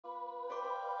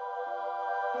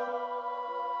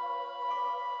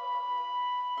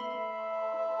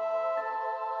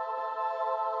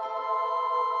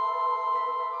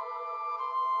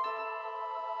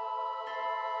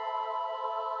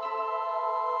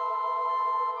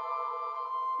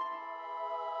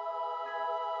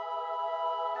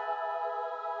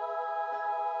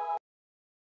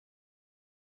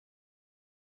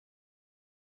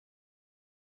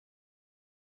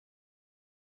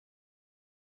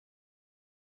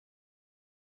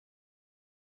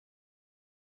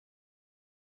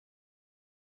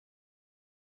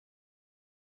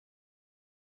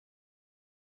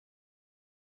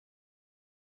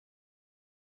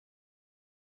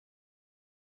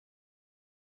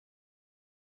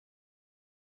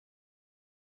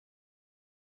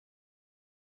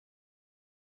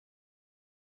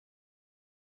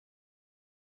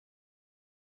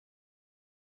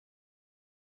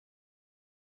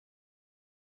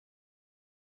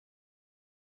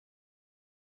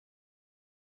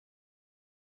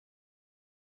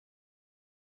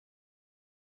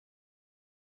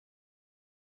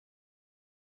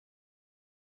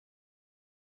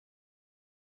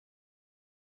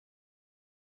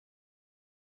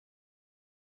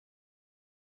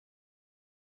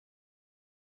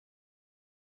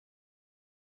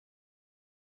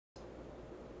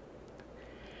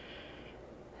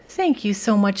Thank you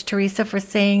so much, Teresa, for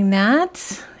saying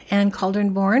that. And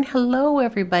Cauldron Born, hello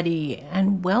everybody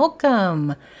and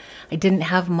welcome. I didn't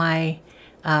have my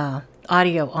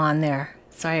audio on there.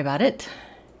 Sorry about it.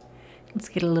 Let's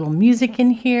get a little music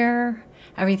in here.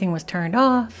 Everything was turned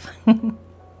off.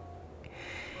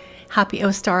 Happy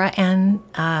Ostara and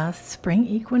spring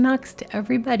equinox to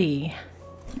everybody.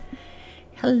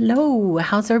 Hello,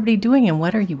 how's everybody doing and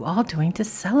what are you all doing to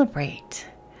celebrate?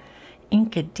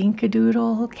 Inka Dinka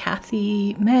Doodle,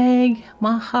 Kathy, Meg,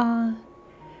 Maha.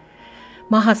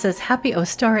 Maha says, Happy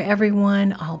Ostara,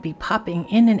 everyone. I'll be popping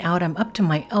in and out. I'm up to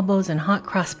my elbows in hot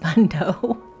cross bun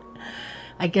dough.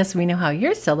 I guess we know how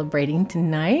you're celebrating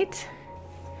tonight.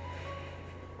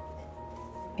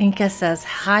 Inka says,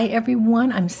 hi,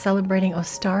 everyone. I'm celebrating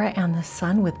Ostara and the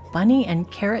sun with bunny and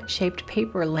carrot-shaped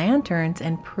paper lanterns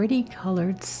and pretty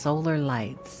colored solar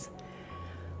lights.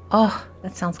 Oh,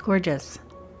 that sounds gorgeous.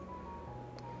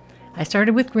 I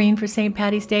started with green for St.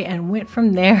 Patty's Day and went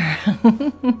from there.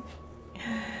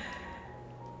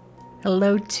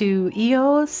 Hello to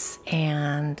Eos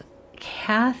and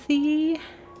Kathy.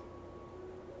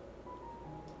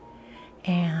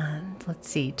 And let's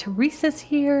see, Teresa's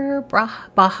here.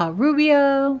 Baja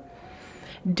Rubio.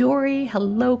 Dory,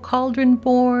 hello Cauldron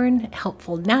Born.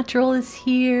 Helpful Natural is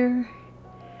here.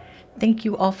 Thank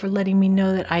you all for letting me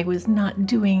know that I was not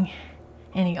doing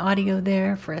any audio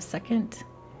there for a second.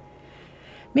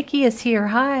 Mickey is here.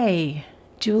 Hi.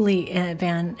 Julie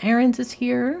Van Aarons is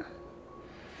here.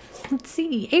 Let's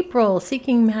see. April,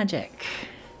 Seeking Magic.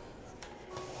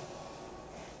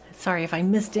 Sorry if I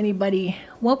missed anybody.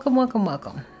 Welcome, welcome,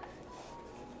 welcome.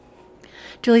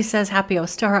 Julie says, Happy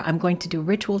Ostara. I'm going to do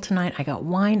ritual tonight. I got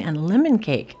wine and lemon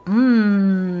cake.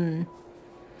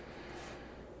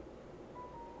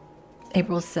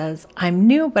 April says, I'm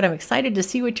new, but I'm excited to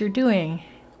see what you're doing.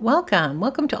 Welcome.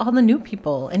 Welcome to all the new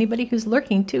people. Anybody who's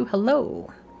lurking too,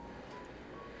 hello.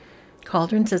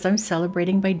 Cauldron says, I'm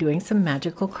celebrating by doing some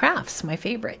magical crafts, my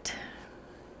favorite.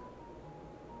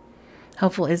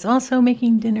 Helpful is also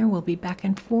making dinner. We'll be back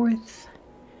and forth.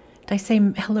 Did I say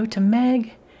hello to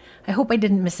Meg? I hope I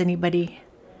didn't miss anybody.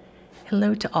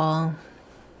 Hello to all.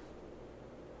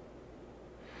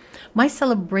 My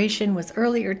celebration was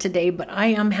earlier today, but I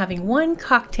am having one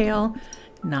cocktail.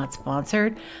 Not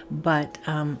sponsored, but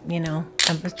you know,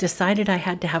 I decided I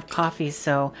had to have coffee,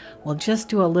 so we'll just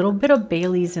do a little bit of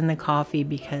Bailey's in the coffee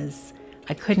because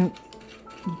I couldn't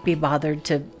be bothered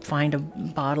to find a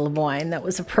bottle of wine that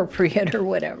was appropriate or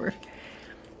whatever.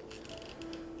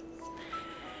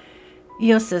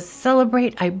 Eo says,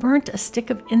 celebrate. I burnt a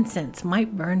stick of incense.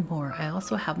 Might burn more. I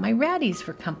also have my ratties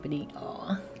for company.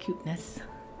 Aw, cuteness.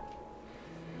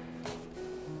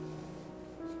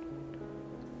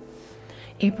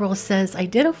 April says, I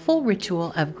did a full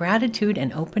ritual of gratitude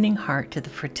and opening heart to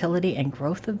the fertility and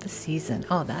growth of the season.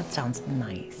 Oh, that sounds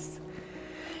nice.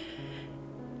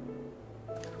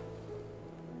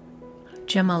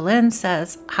 Gemma Lynn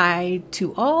says, hi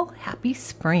to all. Happy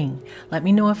spring. Let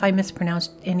me know if I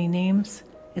mispronounced any names.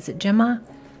 Is it Gemma?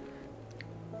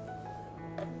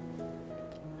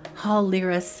 Hall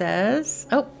Lyra says,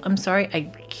 oh, I'm sorry.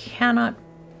 I cannot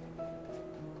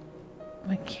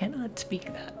speak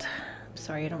that.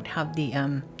 Sorry, I don't have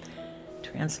the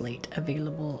translate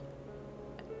available.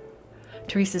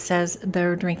 Teresa says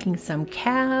they're drinking some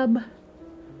cab.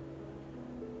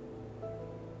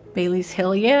 Bailey's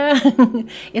Hill, yeah.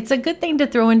 It's a good thing to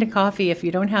throw into coffee if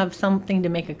you don't have something to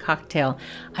make a cocktail.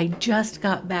 I just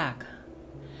got back.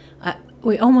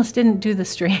 We almost didn't do the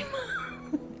stream.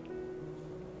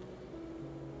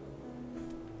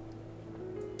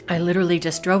 I literally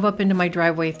just drove up into my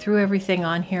driveway, threw everything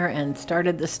on here, and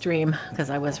started the stream because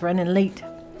I was running late.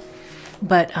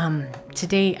 But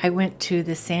today I went to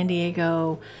the San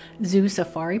Diego Zoo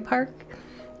Safari Park,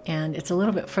 and it's a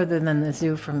little bit further than the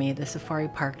zoo for me. The safari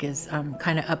park is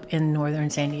kind of up in northern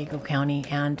San Diego County,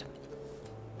 and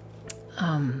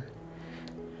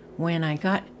when I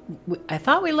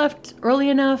thought we left early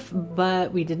enough,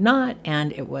 but we did not,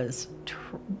 and it was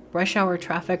rush hour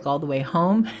traffic all the way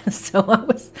home. So I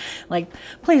was like,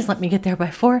 please let me get there by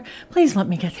 4. Please let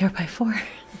me get there by 4.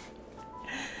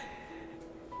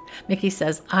 Mickey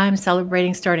says, I'm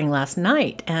celebrating starting last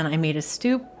night, and I made a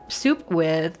soup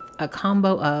with a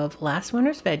combo of last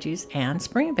winter's veggies and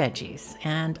spring veggies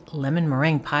and lemon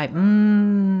meringue pie.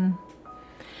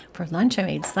 For lunch, I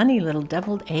made sunny little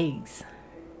deviled eggs.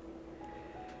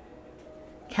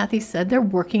 Kathy said they're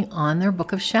working on their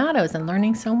Book of Shadows and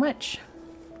learning so much.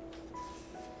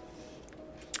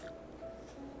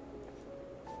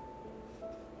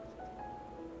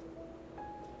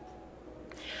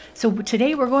 So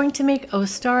today we're going to make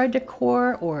Ostara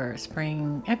decor or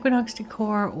spring equinox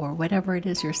decor or whatever it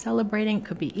is you're celebrating. It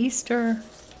could be Easter.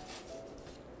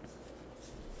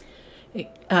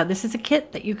 This is a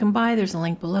kit that you can buy. There's a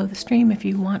link below the stream. If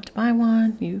you want to buy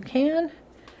one, you can.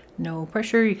 No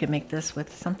pressure. You can make this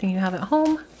with something you have at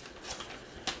home.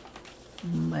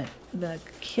 But the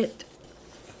kit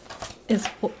is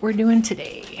what we're doing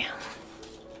today.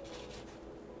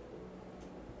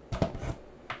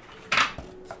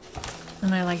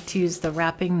 And I like to use the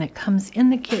wrapping that comes in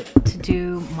the kit to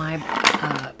do my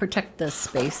protect the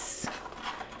space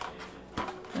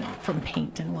from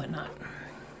paint and whatnot.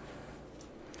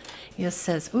 It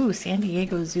says, ooh, San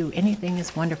Diego Zoo, anything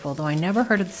is wonderful, though I never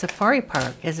heard of the safari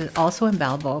park. Is it also in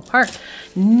Balboa Park?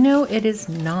 No, it is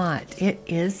not. It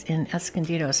is in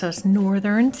Escondido, so it's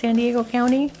northern San Diego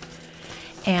County,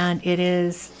 and it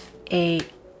is a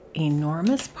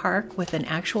enormous park with an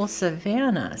actual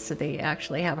savanna. So they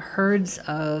actually have herds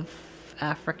of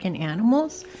African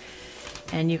animals,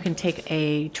 and you can take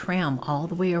a tram all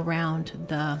the way around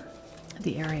the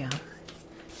area,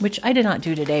 which I did not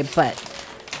do today, but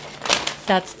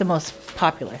that's the most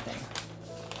popular thing.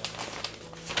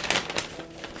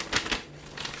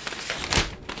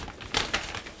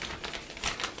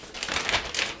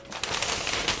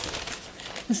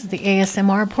 This is the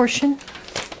ASMR portion.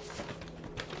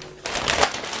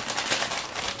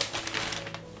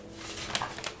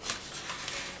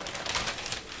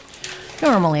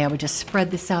 Normally I would just spread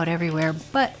this out everywhere,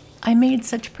 but I made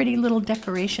such pretty little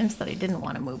decorations that I didn't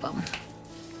want to move them.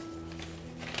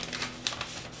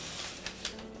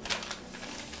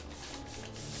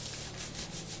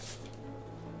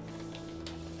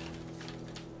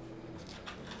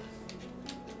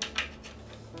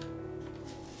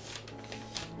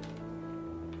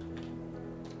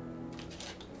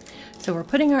 So we're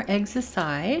putting our eggs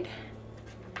aside.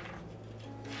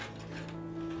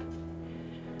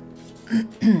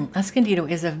 Escondido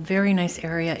is a very nice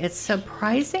area. It's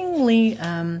surprisingly,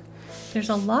 there's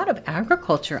a lot of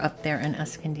agriculture up there in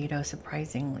Escondido,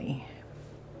 surprisingly.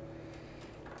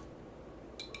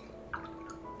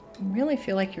 You really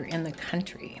feel like you're in the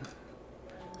country.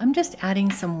 I'm just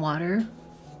adding some water.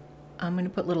 I'm going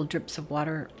to put little drips of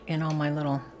water in all my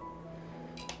little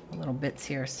bits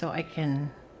here so I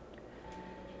can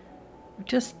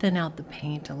just thin out the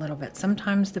paint a little bit.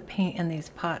 Sometimes the paint in these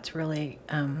pots really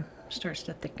starts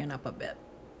to thicken up a bit.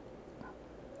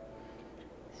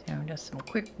 So just some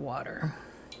quick water.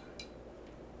 There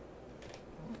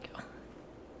we go.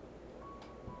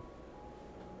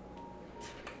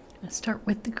 Let's start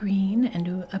with the green and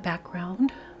do a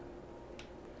background.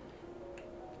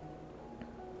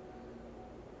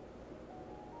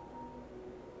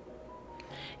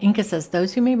 Inca says,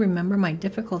 those who may remember my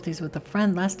difficulties with a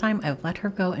friend last time, I've let her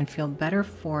go and feel better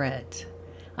for it.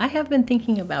 I have been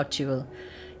thinking about you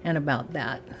and about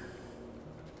that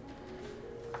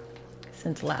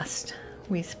since last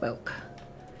we spoke.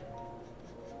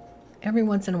 Every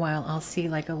once in a while I'll see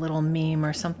like a little meme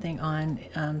or something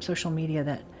on social media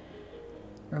that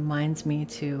reminds me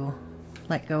to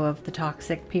let go of the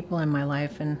toxic people in my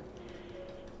life, and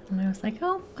I was like,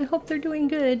 oh, I hope they're doing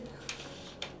good.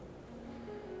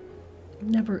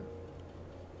 Never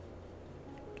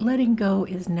letting go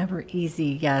is never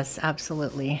easy. Yes,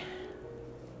 absolutely.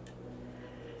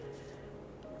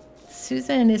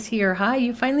 Susan is here. Hi,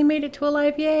 you finally made it to a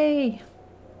live. Yay.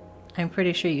 I'm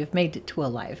pretty sure you've made it to a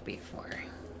live before.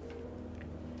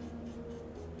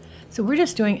 So we're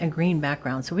just doing a green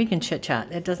background so we can chit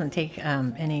chat. It doesn't take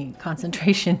any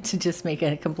concentration to just make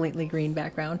it a completely green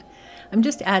background. I'm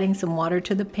just adding some water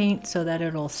to the paint so that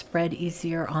it'll spread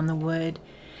easier on the wood,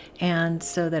 and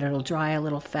so that it'll dry a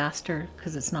little faster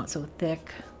because it's not so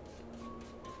thick.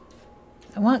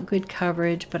 I want good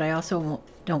coverage, but I also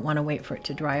don't want to wait for it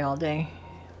to dry all day.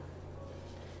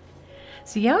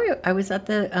 So yeah, I was at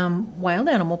the Wild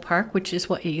Animal Park, which is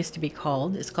what it used to be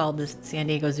called. It's called the San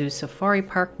Diego Zoo Safari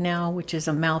Park now, which is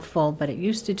a mouthful, but it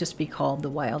used to just be called the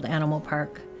Wild Animal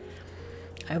Park.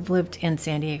 I've lived in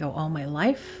San Diego all my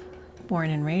life,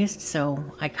 born and raised, so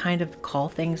I kind of call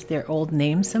things their old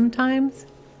names sometimes.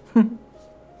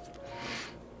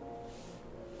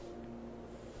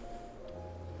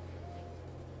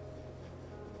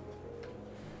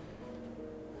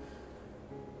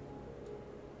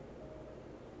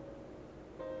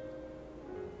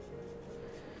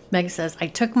 Meg says, I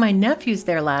took my nephews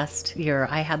there last year.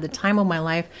 I had the time of my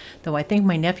life, though I think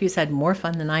my nephews had more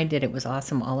fun than I did. It was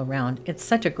awesome all around. It's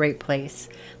such a great place.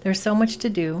 There's so much to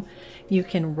do. You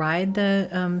can ride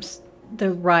the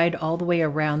ride all the way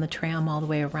around, the tram all the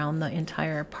way around the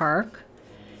entire park.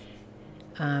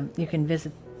 You can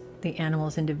visit the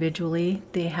animals individually.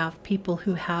 They have people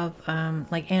who have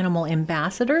like animal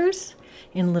ambassadors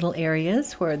in little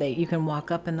areas where you can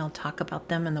walk up and they'll talk about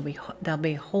them, and they'll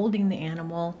be holding the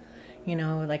animal, you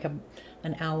know, like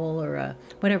an owl or a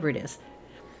whatever it is.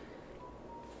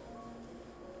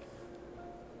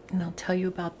 And they'll tell you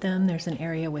about them. There's an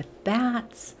area with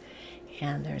bats,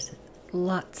 and there's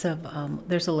lots of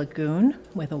there's a lagoon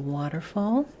with a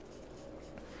waterfall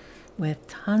with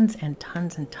tons and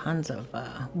tons and tons of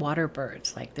water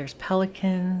birds. Like there's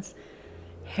pelicans,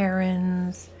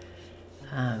 herons,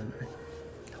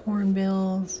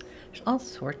 hornbills. There's all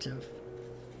sorts of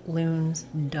loons,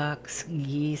 ducks,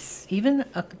 geese. Even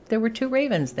there were 2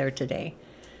 ravens there today.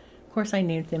 Of course, I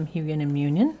named them Hugin and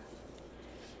Munion.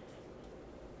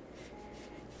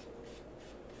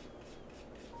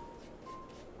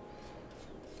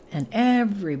 And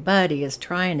everybody is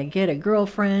trying to get a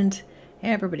girlfriend.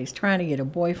 Everybody's trying to get a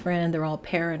boyfriend. They're all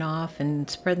pairing off and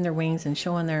spreading their wings and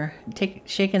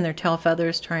shaking their tail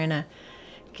feathers, trying to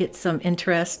get some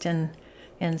interest in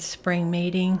spring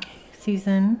mating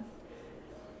season.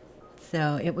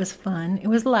 So it was fun. It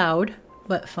was loud,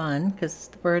 but fun, because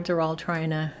the birds are all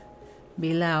trying to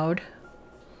be loud.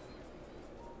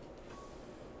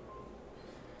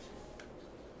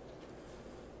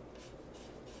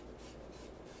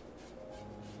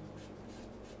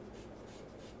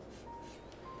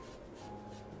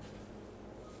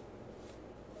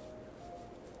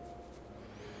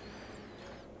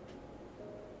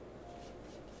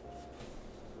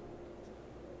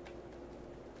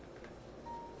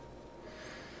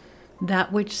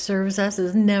 That which serves us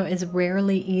is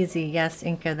rarely easy. Yes,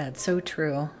 Inca, that's so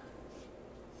true.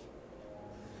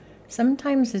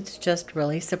 Sometimes it's just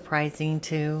really surprising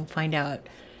to find out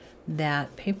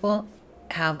that people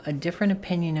have a different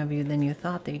opinion of you than you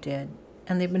thought they did.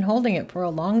 And they've been holding it for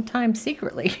a long time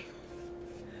secretly.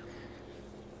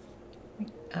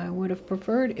 I would have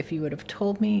preferred if you would have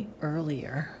told me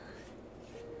earlier.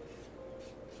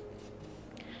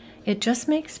 It just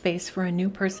makes space for a new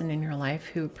person in your life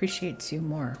who appreciates you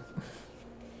more.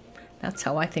 That's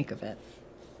how I think of it.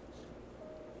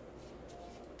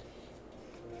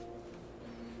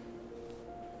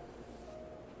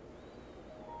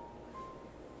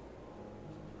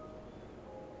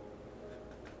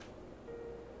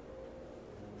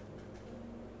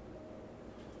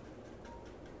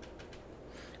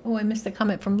 Oh, I missed a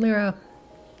comment from Lyra.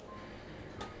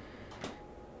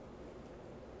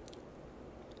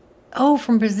 Oh,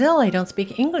 from Brazil. I don't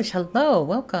speak English. Hello,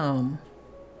 welcome.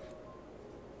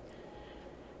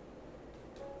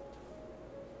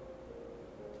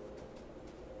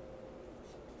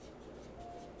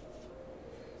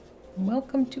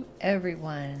 Welcome to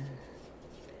everyone.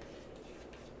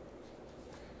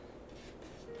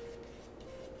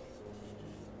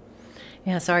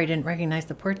 Yeah, sorry I didn't recognize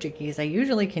the Portuguese. I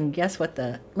usually can guess what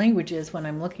the language is when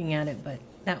I'm looking at it, but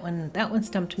that one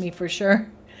stumped me for sure.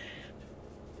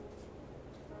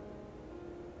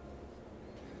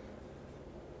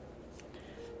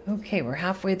 Okay, we're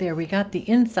halfway there. We got the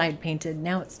inside painted.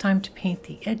 Now it's time to paint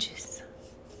the edges.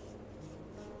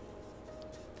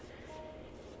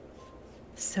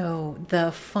 So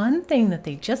the fun thing that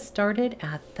they just started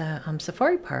at the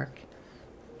safari park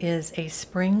is a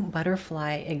spring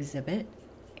butterfly exhibit,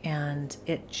 and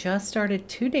it just started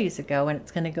 2 days ago, and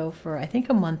it's going to go for I think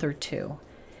a month or 2.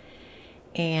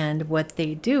 And what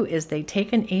they do is they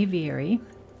take an aviary,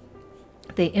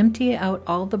 they empty out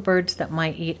all the birds that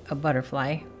might eat a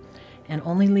butterfly and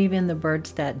only leave in the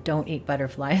birds that don't eat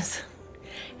butterflies.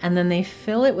 And then they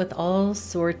fill it with all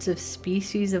sorts of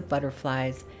species of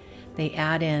butterflies. They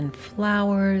add in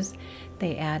flowers,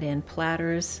 they add in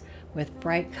platters with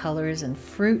bright colors and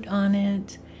fruit on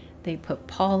it. They put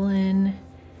pollen,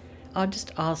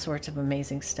 just all sorts of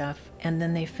amazing stuff. And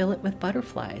then they fill it with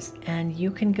butterflies. And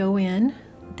you can go in.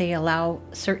 They allow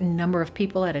a certain number of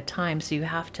people at a time, so you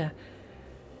have to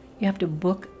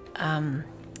book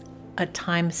a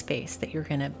time space that you're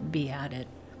going to be at it,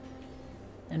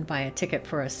 and buy a ticket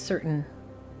for a certain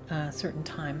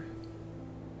time.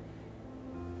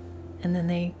 And then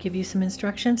they give you some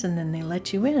instructions, and then they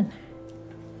let you in.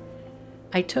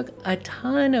 I took a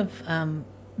ton of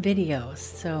videos,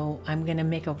 so I'm going to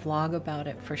make a vlog about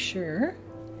it for sure,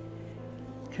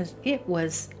 because it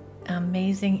was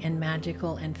amazing and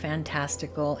magical and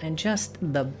fantastical and just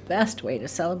the best way to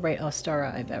celebrate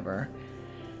Ostara I've ever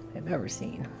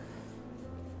seen.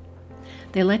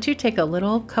 They let you take a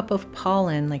little cup of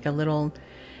pollen, like a little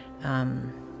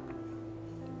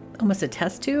almost a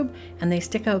test tube, and they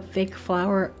stick a fake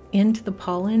flower into the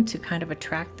pollen to kind of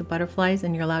attract the butterflies,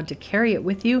 and you're allowed to carry it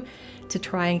with you to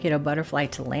try and get a butterfly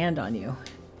to land on you.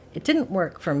 It didn't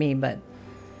work for me, but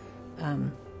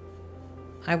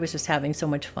I was just having so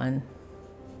much fun.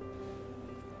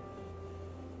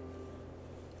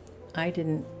 I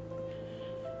didn't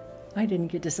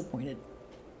get disappointed.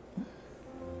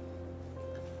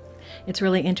 It's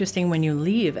really interesting when you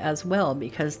leave as well,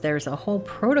 because there's a whole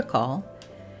protocol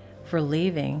for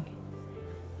leaving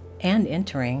and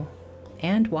entering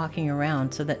and walking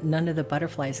around so that none of the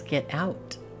butterflies get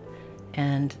out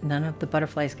and none of the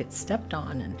butterflies get stepped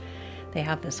on. And they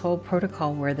have this whole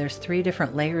protocol where there's 3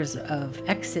 different layers of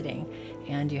exiting,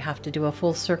 and you have to do a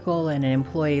full circle, and an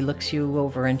employee looks you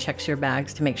over and checks your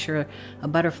bags to make sure a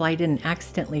butterfly didn't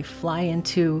accidentally fly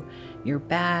into your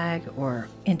bag or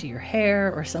into your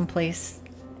hair or someplace.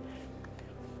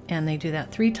 And they do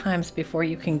that 3 times before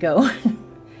you can go.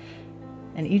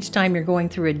 And each time you're going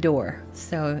through a door,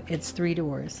 so it's 3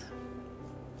 doors.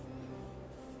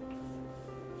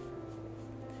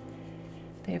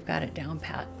 They've got it down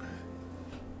pat.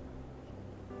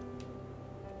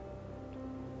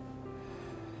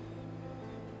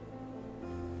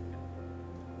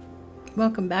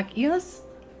 Welcome back, Eos.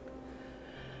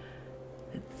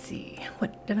 Let's see,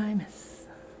 what did I miss?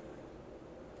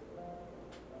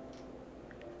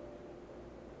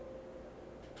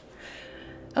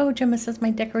 Oh, Gemma says my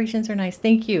decorations are nice.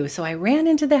 Thank you. So I ran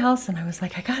into the house and I was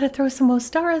like, I gotta throw some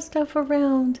Ostara stuff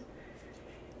around.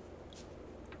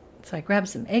 So I grabbed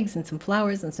some eggs and some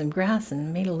flowers and some grass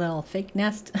and made a little fake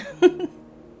nest.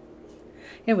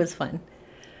 It was fun.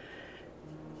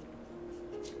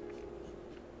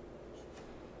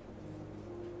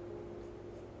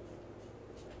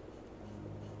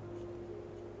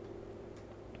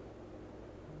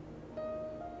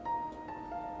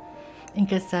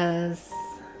 Inka says,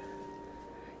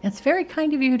 it's very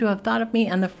kind of you to have thought of me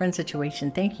and the friend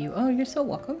situation. Thank you. Oh, you're so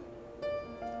welcome.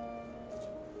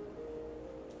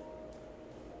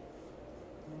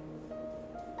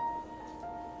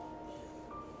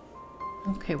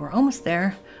 Okay, we're almost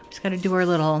there. Just got to do our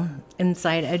little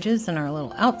inside edges and our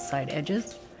little outside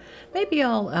edges. Maybe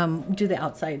I'll do the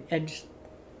outside edge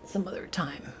some other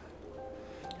time,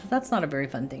 because that's not a very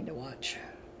fun thing to watch.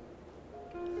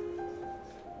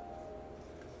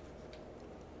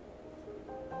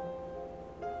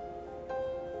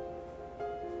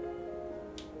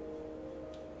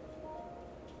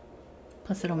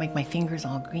 Plus it'll make my fingers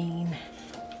all green.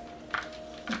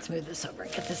 Let's move this over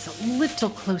and get this a little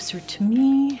closer to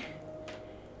me.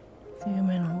 Zoom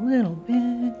in a little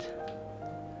bit.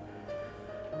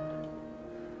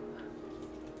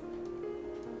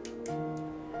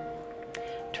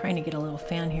 Trying to get a little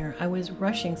fan here. I was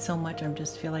rushing so much, I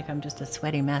just feel like I'm just a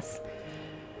sweaty mess.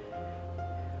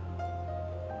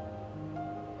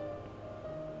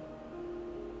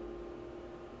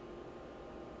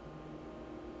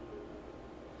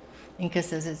 Inka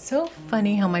says, it's so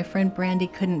funny how my friend Brandy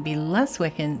couldn't be less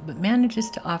Wiccan, but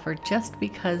manages to offer just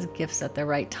because gifts at the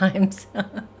right times.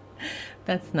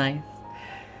 That's nice.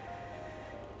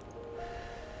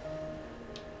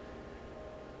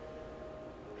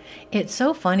 It's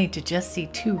so funny to just see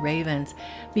 2 ravens,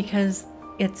 because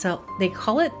they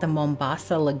call it the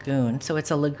Mombasa Lagoon. So it's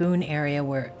a lagoon area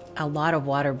where a lot of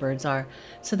water birds are.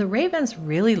 So the ravens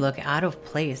really look out of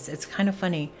place. It's kind of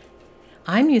funny.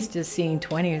 I'm used to seeing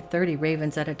 20 or 30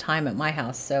 ravens at a time at my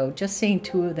house, so just seeing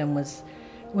 2 of them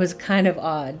was kind of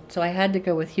odd. So I had to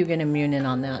go with Hugin and Munin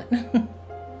on that.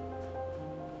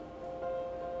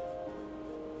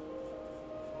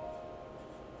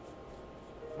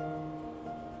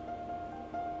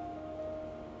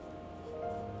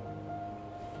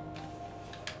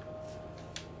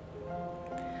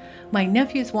 My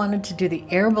nephews wanted to do the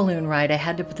air balloon ride. I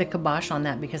had to put the kibosh on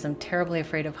that because I'm terribly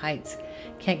afraid of heights.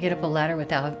 Can't get up a ladder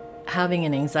without having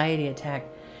an anxiety attack.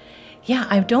 Yeah,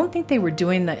 I don't think they were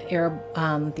doing the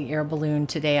air balloon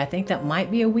today. I think that might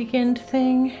be a weekend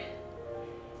thing.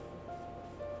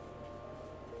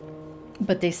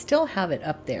 But they still have it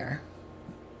up there.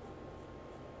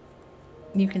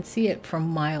 You can see it from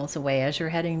miles away as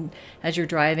you're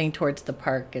driving towards the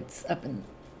park. It's up in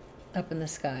the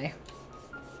sky.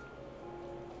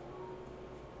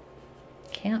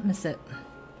 Can't miss it.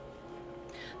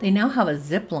 They now have a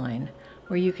zip line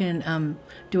where you can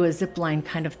do a zip line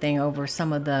kind of thing over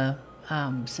some of the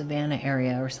savannah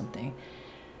area or something.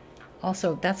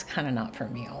 Also, that's kind of not for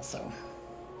me also.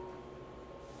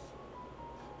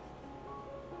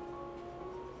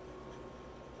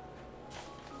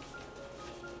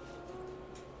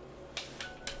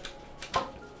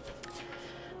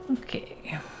 Okay.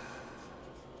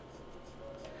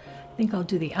 I think I'll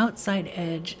do the outside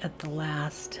edge at the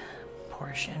last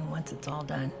portion once it's all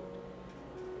done.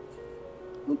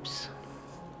 Oops.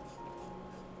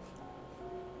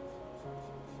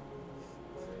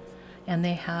 And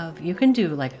they have, you can do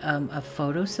like a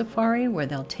photo safari where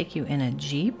they'll take you in a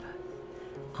Jeep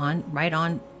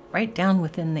right down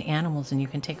within the animals, and you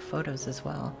can take photos as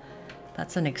well.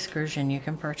 That's an excursion you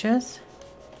can purchase.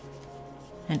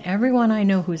 And everyone I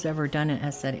know who's ever done it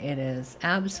has said it is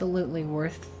absolutely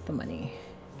worth the money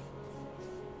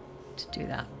to do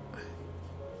that.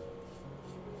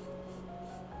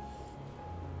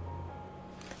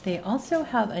 They also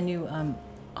have a new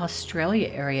Australia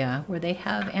area where they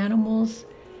have animals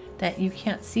that you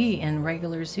can't see in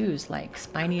regular zoos, like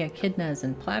spiny echidnas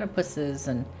and platypuses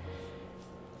and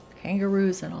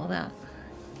kangaroos and all that.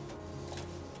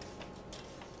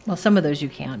 Well, some of those you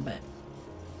can, but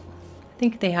I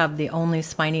think they have the only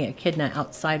spiny echidna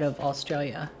outside of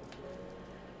Australia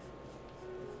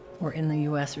or in the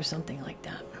US or something like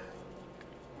that.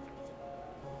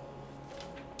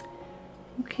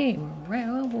 Okay,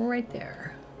 we're right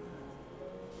there.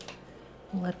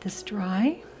 We'll let this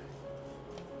dry.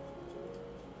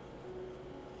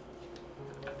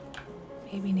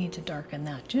 Maybe need to darken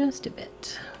that just a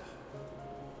bit.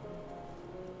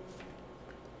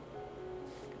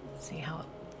 See how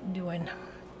it's doing.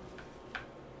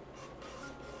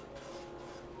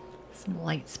 Some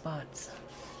light spots.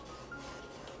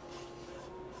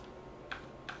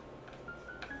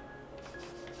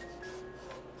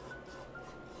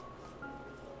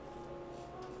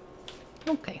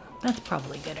 Okay, that's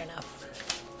probably good enough.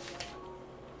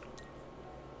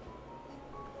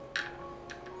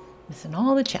 Missing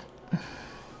all the chat.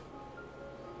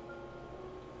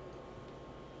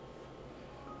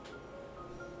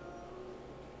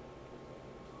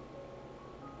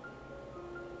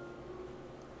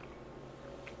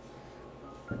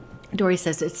 Dory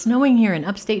says, it's snowing here in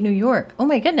upstate New York. Oh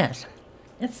my goodness,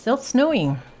 it's still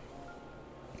snowing.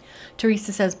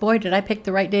 Teresa says, boy, did I pick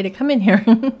the right day to come in here.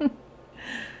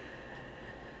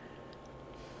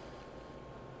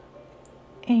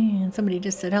 And somebody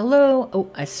just said hello. Oh,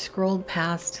 I scrolled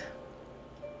past.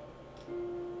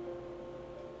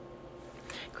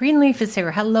 Greenleaf is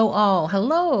here. Hello all.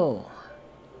 Hello.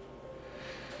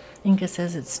 Inca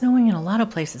says it's snowing in a lot of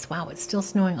places. Wow, it's still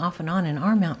snowing off and on in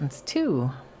our mountains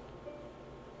too.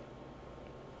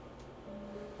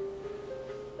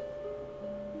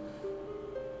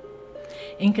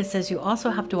 Inca says you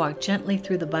also have to walk gently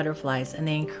through the butterflies, and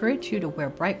they encourage you to wear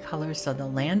bright colors so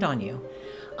they'll land on you.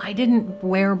 I didn't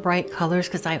wear bright colors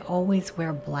because I always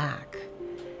wear black.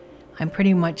 I'm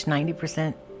pretty much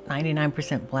 90%,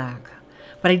 99% black.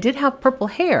 But I did have purple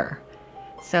hair,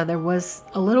 so there was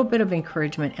a little bit of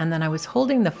encouragement. And then I was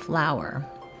holding the flower,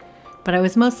 but I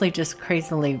was mostly just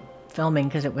crazily filming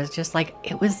because it was just like,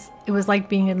 it was like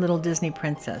being a little Disney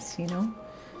princess, you know?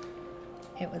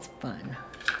 It was fun.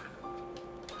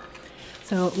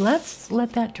 So let's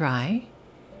let that dry,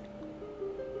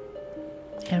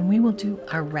 and we will do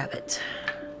our rabbit.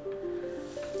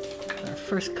 Our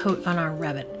first coat on our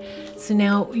rabbit. So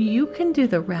now you can do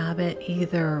the rabbit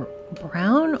either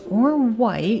brown or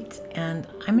white, and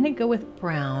I'm going to go with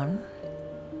brown.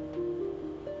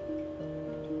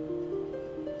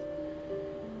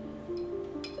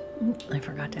 I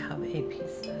forgot to have a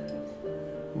piece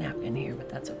of napkin here, but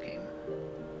that's okay.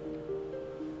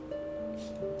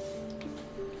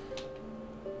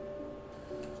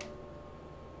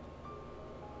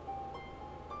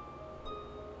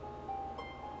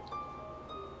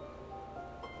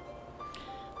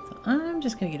 I'm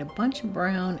just going to get a bunch of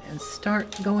brown and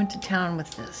start going to town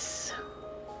with this.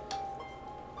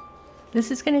 This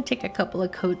is going to take a couple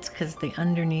of coats because the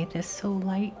underneath is so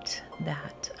light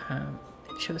that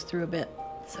it shows through a bit.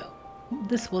 So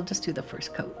this will just do the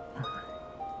first coat.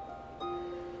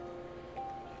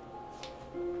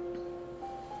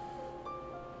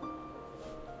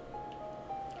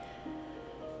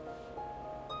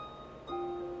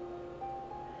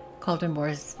 Cauldron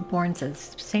Born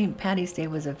says, St. Patty's Day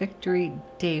was a victory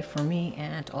day for me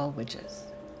and all witches.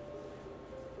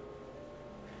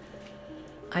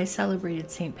 I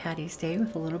celebrated St. Patty's Day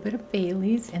with a little bit of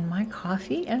Bailey's in my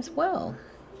coffee as well.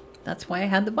 That's why I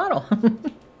had the bottle.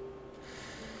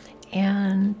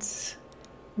 And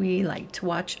we like to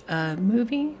watch a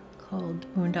movie called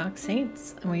Boondock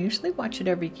Saints, and we usually watch it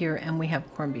every year, and we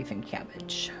have corned beef and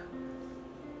cabbage.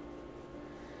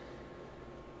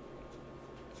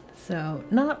 So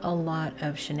not a lot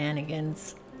of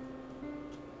shenanigans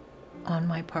on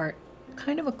my part.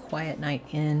 Kind of a quiet night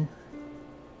in.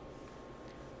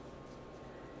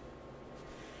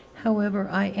 However,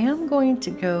 I am going to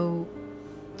go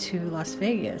to Las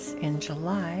Vegas in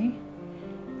July,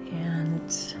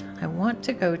 and I want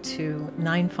to go to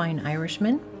Nine Fine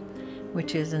Irishmen,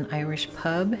 which is an Irish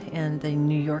pub in the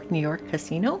New York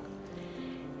Casino.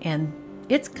 And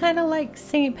It's kind of like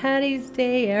St. Patty's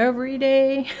Day every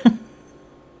day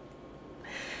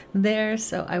there,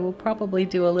 so I will probably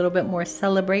do a little bit more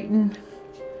celebrating.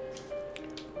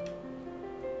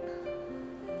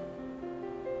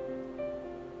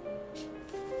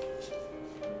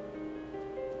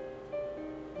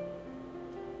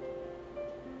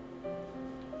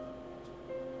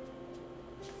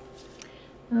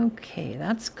 Okay,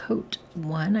 that's coat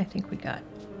 1. I think we got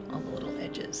all the little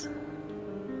edges.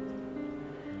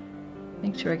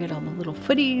 Make sure I get all the little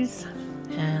footies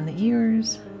and the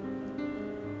ears.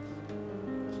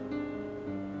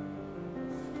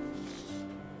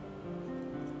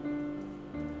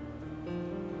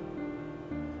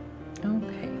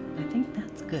 Okay, I think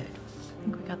that's good. I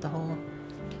think we got the whole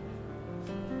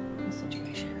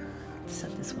situation.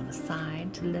 Set this one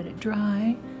aside to let it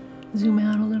dry. Zoom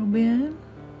out a little bit.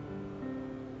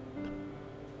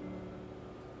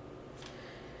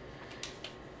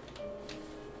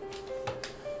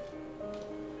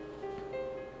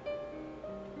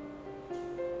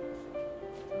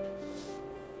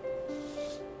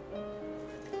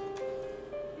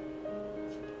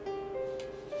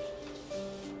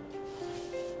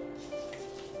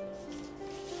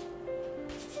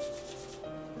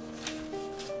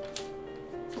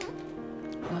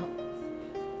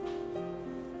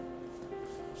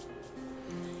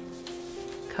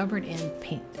 Covered in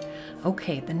paint.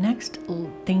 Okay, the next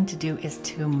thing to do is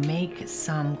to make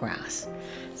some grass.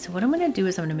 So what I'm going to do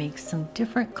is I'm going to make some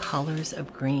different colors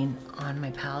of green on my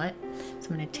palette. So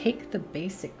I'm going to take the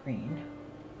basic green.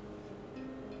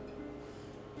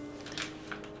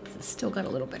 It's still got a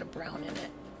little bit of brown in it.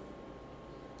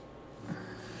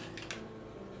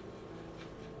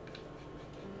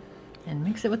 And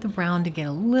mix it with the brown to get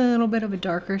a little bit of a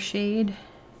darker shade.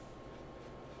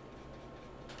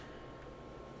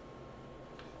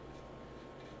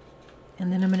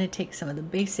 And then I'm going to take some of the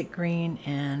basic green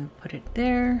and put it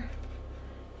there,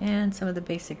 and some of the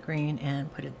basic green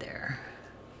and put it there.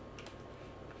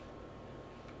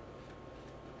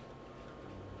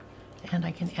 And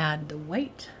I can add the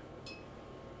white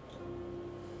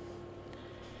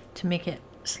to make it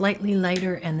slightly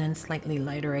lighter and then slightly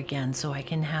lighter again, so I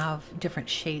can have different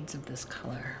shades of this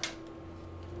color.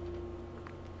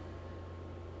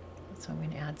 So I'm going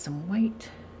to add some white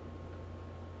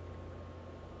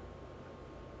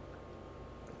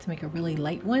to make a really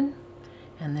light one,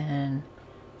 and then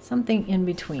something in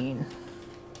between.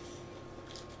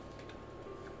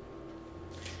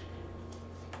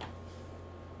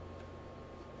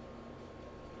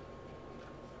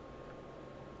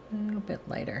 A little bit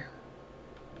lighter.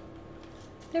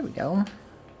 There we go.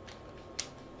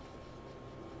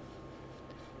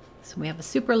 So we have a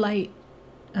super light,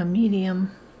 a medium,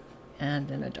 and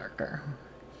then a darker.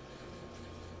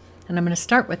 And I'm going to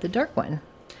start with the dark one.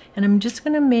 And I'm just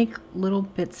going to make little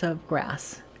bits of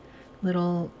grass.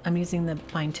 I'm using the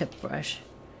fine tip brush.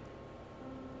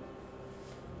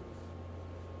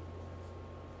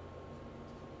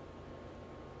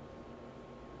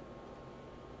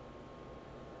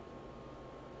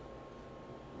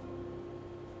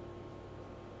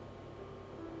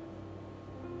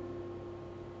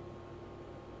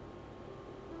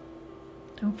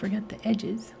 Don't forget the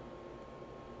edges.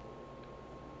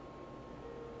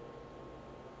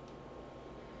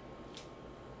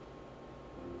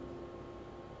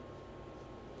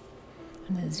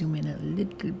 I'm going to zoom in a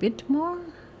little bit more.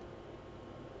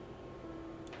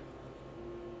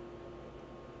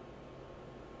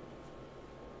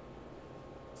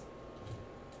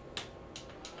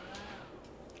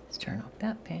 Let's turn off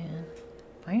that fan.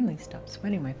 Finally stop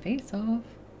sweating my face off.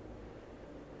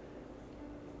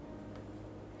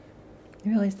 I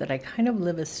realize that I kind of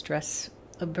live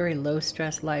a very low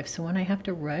stress life, so when I have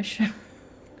to rush, I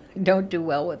don't do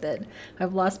well with it.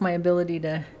 I've lost my ability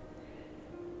to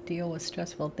deal with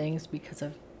stressful things because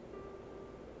of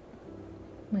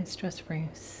my stress-free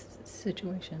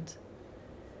situations.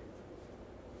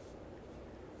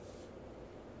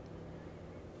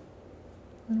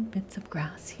 Little bits of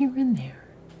grass here and there.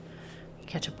 You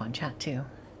catch up on chat too.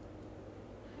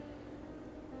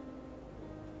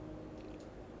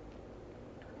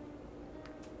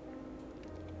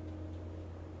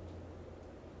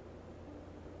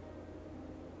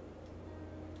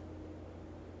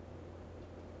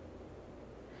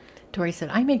 Tori said,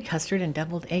 I made custard and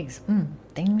deviled eggs.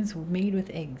 Things made with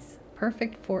eggs.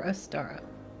 Perfect for a Stara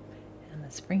and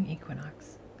the spring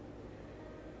equinox.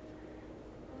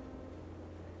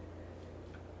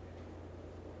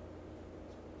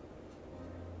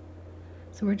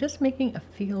 So we're just making a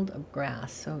field of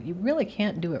grass. So you really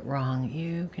can't do it wrong.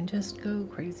 You can just go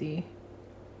crazy.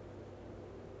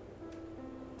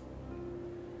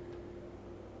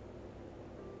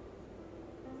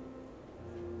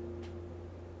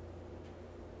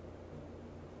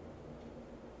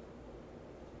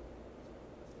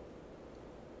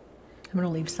 I'm going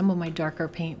to leave some of my darker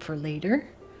paint for later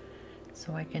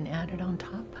so I can add it on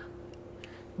top.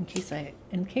 In case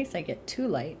I get too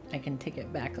light, I can take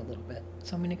it back a little bit.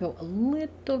 So I'm going to go a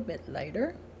little bit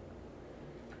lighter.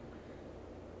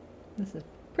 This is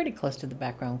pretty close to the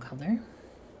background color.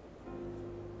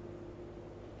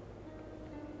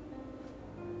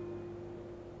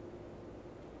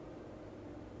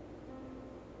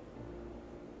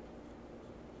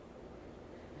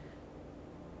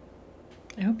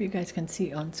 I hope you guys can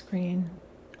see on screen,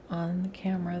 on the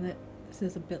camera, that this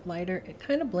is a bit lighter. It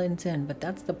kind of blends in, but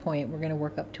that's the point. We're going to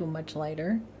work up to a much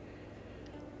lighter.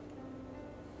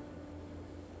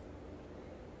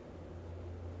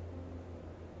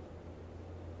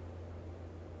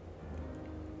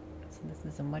 So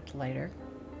this is a much lighter.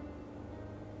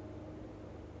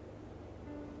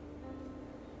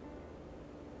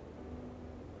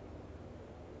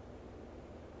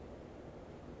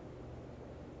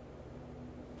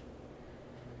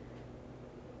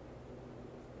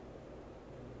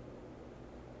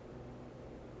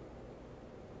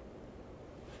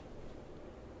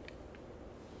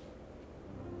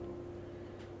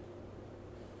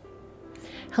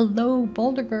 Hello,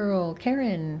 Boulder Girl.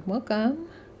 Karen, welcome.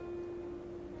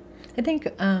 I think,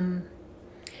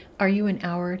 are you an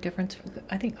hour difference?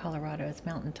 I think Colorado is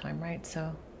mountain time, right?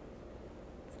 So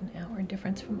it's an hour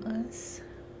difference from us.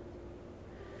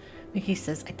 Mickey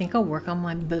says, I think I'll work on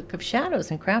my book of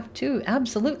shadows and craft too.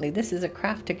 Absolutely. This is a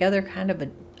craft together kind of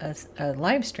a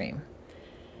live stream.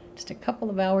 Just a couple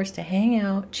of hours to hang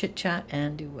out, chit chat,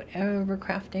 and do whatever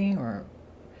crafting or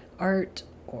art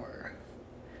or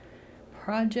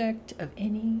project of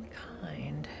any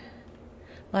kind.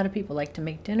 A lot of people like to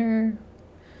make dinner,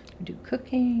 do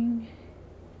cooking.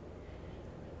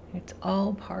 It's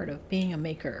all part of being a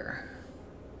maker.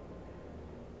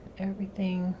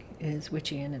 Everything is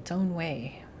witchy in its own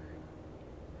way.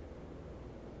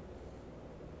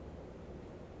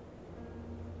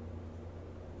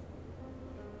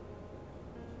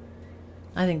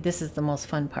 I think this is the most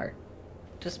fun part,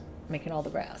 just making all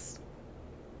the grass.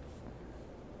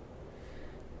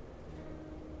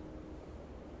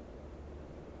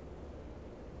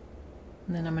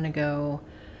 And then I'm going to go,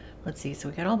 let's see, so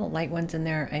we got all the light ones in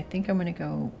there. I think I'm going to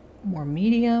go more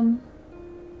medium,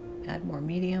 add more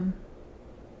medium,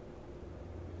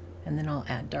 and then I'll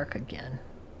add dark again.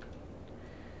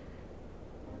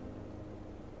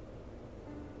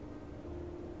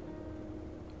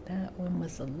 That one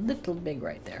was a little big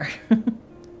right there.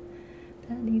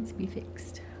 That needs to be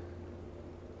fixed.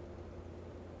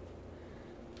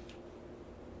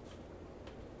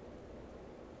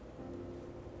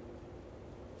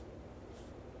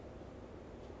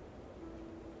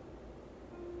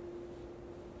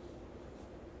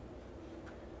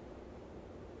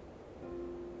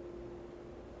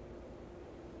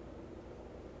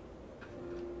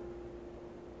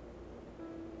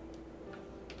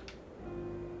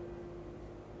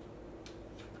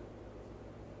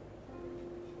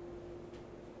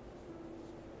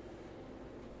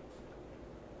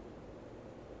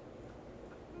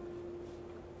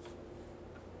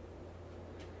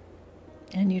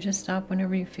 And you just stop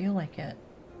whenever you feel like it,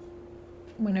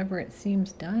 whenever it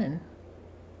seems done.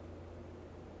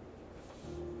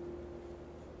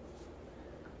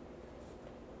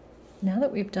 Now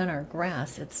that we've done our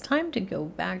grass, it's time to go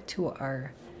back to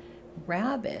our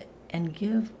rabbit and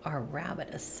give our rabbit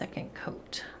a second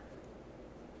coat.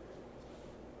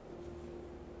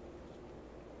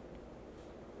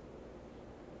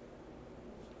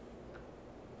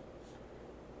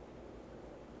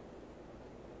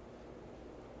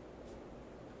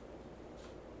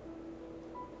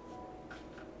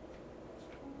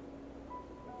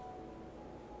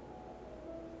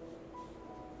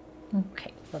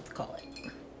 Okay, let's call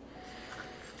it.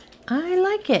 I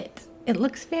like it. It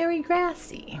looks very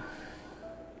grassy.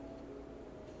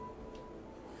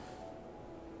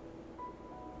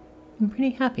 I'm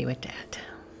pretty happy with that.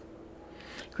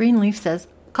 Greenleaf says,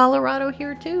 Colorado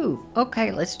here too.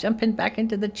 Okay, let's jump in back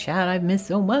into the chat. I've missed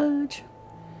so much.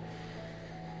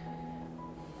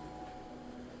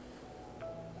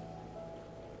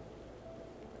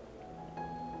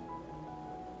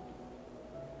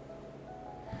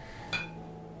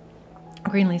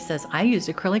 Greenleaf says, I used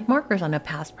acrylic markers on a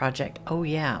past project. Oh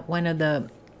yeah, one of the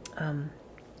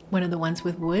ones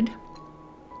with wood.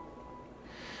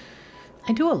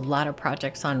 I do a lot of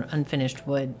projects on unfinished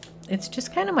wood. It's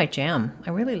just kind of my jam.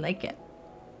 I really like it.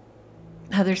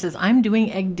 Heather says, I'm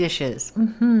doing egg dishes.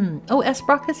 Oh, S.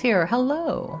 Brock is here.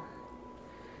 Hello.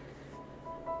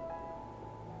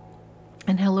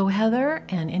 And hello, Heather,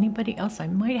 and anybody else I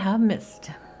might have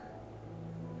missed.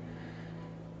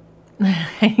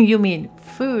 You mean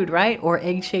food, right? Or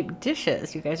egg-shaped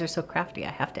dishes. You guys are so crafty,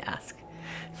 I have to ask.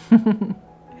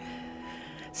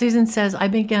 Susan says, I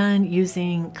began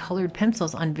using colored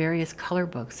pencils on various color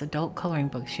books, adult coloring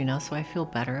books, you know, so I feel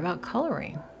better about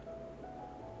coloring.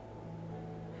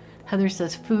 Heather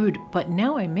says food, but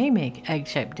now I may make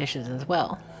egg-shaped dishes as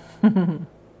well.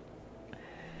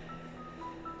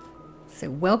 So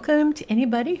welcome to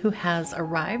anybody who has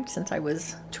arrived since I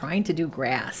was trying to do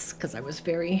grass because I was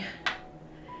very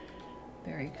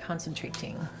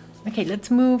concentrating. Okay,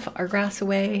 let's move our grass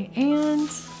away and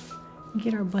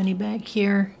get our bunny back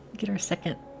here. Get our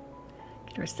second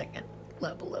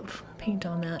level of paint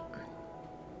on that.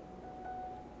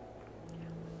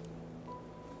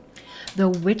 The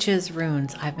Witch's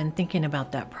Runes. I've been thinking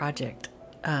about that project,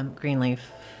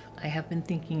 Greenleaf. I have been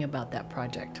thinking about that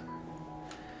project.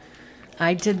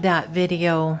 I did that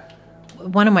video,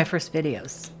 one of my first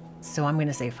videos, so I'm going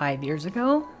to say 5 years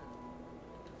ago.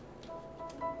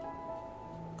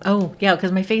 Oh, yeah,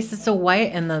 because my face is so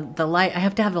white and the light, I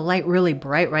have to have the light really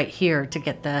bright right here to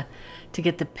get the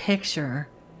picture.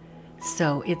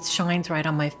 So it shines right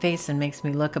on my face and makes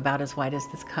me look about as white as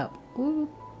this cup. Ooh.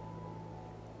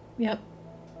 Yep.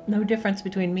 No difference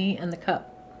between me and the cup.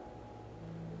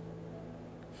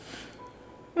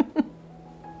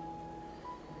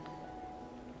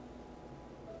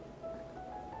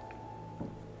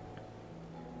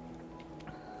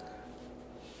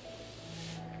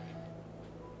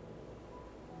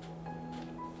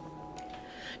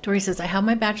 Dory says, I have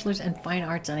my bachelor's in fine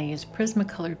arts and I use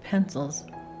Prismacolor pencils.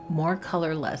 More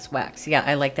color, less wax. Yeah,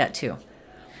 I like that too.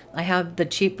 I have the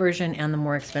cheap version and the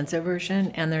more expensive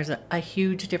version, and there's a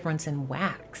huge difference in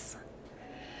wax.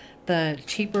 The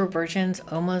cheaper versions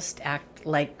almost act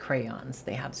like crayons.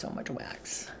 They have so much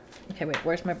wax. Okay, wait,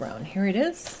 where's my brown? Here it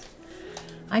is.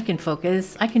 I can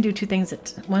focus. I can do two things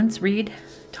at once. Read,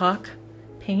 talk,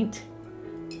 paint,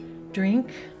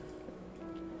 drink.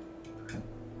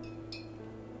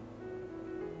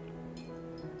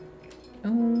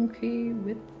 Okay,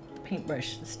 with the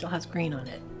paintbrush. It still has green on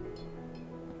it.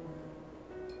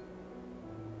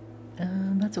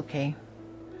 That's okay.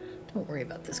 Don't worry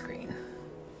about this green.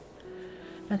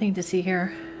 Nothing to see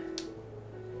here.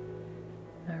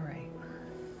 All right.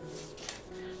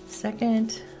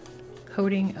 Second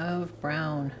coating of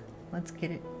brown. Let's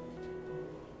get it.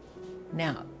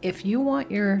 Now, if you want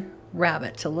your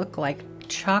rabbit to look like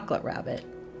chocolate rabbit,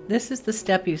 this is the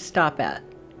step you stop at.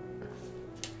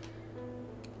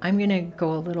 I'm going to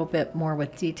go a little bit more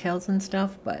with details and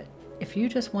stuff, but if you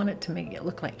just want it to make it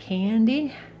look like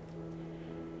candy,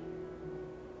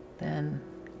 then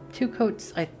 2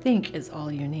 coats, I think, is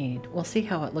all you need. We'll see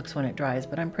how it looks when it dries,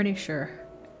 but I'm pretty sure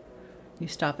you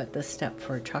stop at this step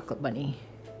for a chocolate bunny.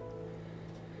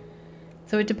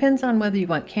 So it depends on whether you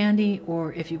want candy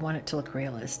or if you want it to look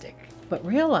realistic. But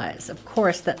realize, of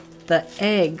course, that the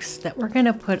eggs that we're going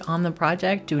to put on the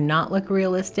project do not look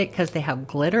realistic because they have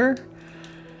glitter.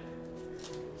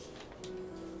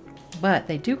 But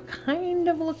they do kind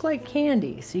of look like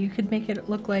candy, so you could make it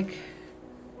look like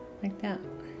that.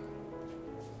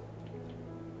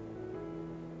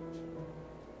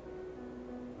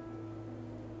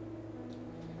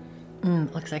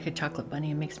 Looks like a chocolate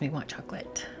bunny. It makes me want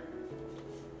chocolate.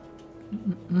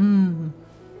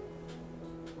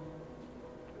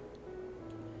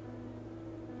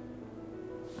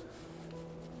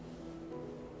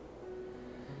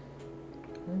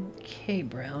 Okay,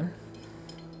 brown.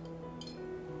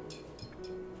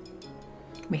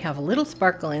 We have a little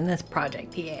sparkle in this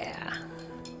project. Yeah.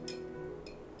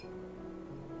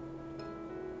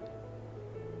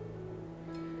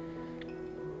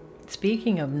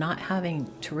 Speaking of not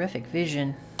having terrific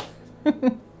vision,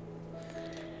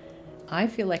 I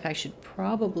feel like I should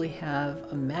probably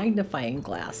have a magnifying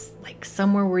glass, like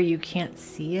somewhere where you can't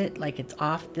see it, like it's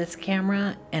off this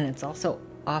camera and it's also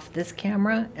off this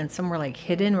camera, and somewhere like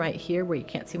hidden right here where you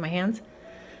can't see my hands,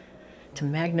 to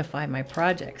magnify my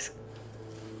projects.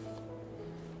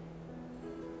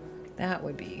 That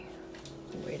would be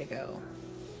the way to go.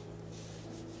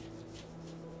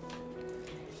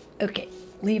 Okay,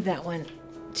 leave that one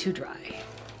to dry.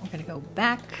 We're gonna go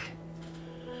back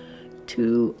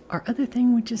to our other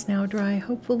thing, which is now dry,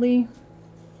 hopefully.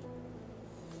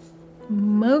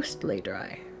 Mostly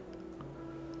dry.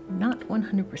 Not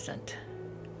 100%.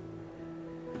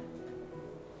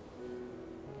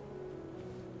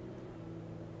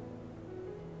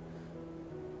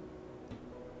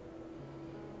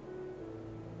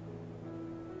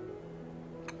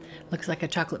 Looks like a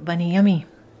chocolate bunny, yummy.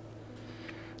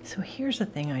 So here's the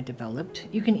thing I developed.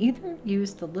 You can either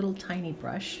use the little tiny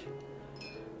brush,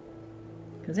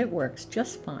 because it works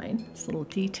just fine. It's a little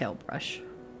detail brush.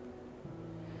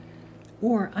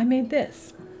 Or I made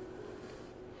this.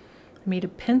 I made a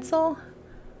pencil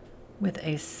with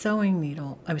a sewing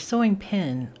needle, a sewing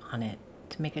pin on it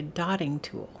to make a dotting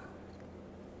tool.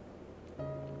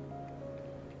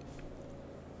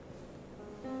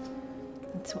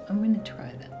 And so I'm going to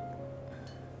try that.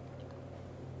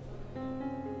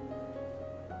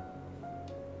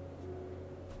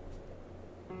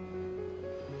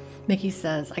 Mickey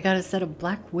says, I got a set of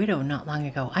Black Widow not long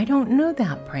ago. I don't know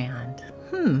that brand.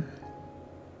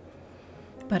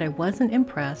 But I wasn't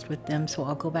impressed with them, so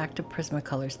I'll go back to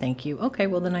Prismacolors. Thank you. Okay,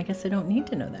 well then I guess I don't need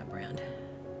to know that brand.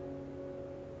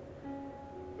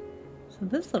 So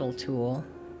this little tool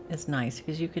is nice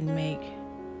because you can make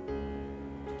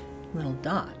little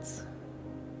dots.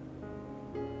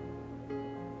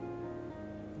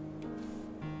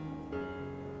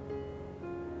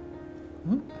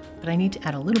 But I need to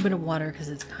add a little bit of water because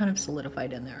it's kind of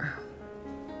solidified in there.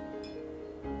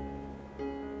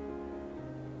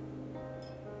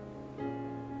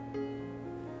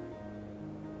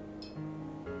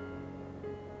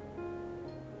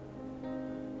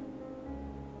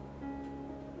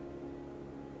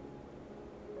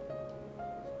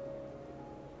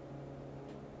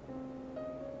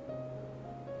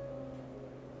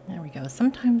 There we go.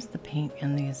 Sometimes the paint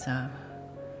in these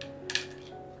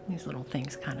little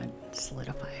things kind of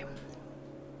solidify.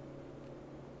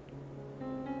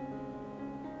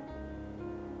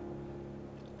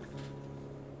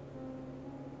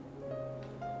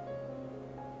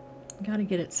 Got to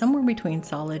get it somewhere between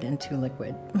solid and too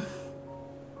liquid. I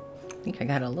think I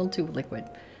got a little too liquid.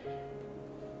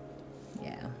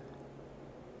 Yeah.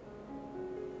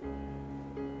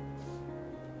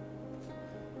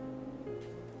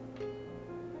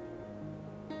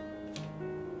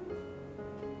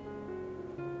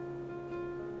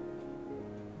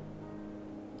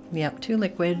 Yep, too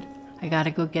liquid. I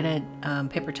gotta go get a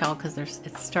paper towel because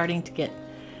it's starting to get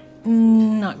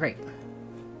not great.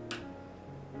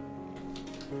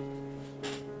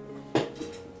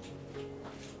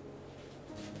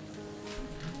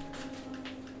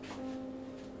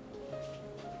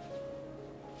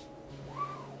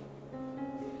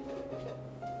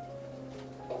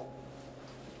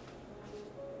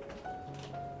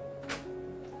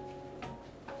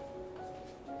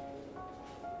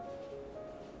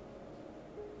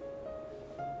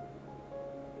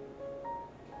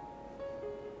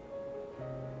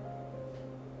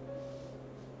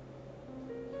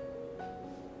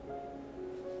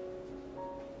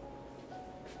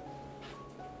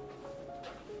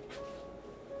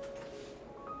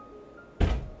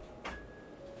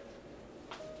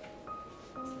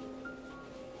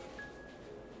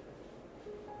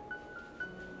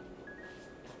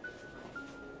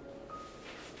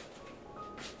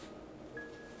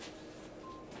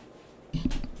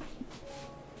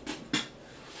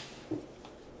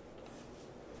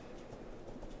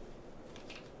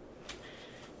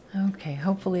 Okay,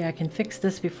 hopefully I can fix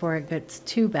this before it gets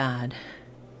too bad.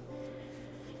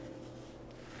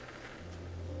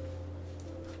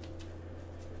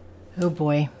 Oh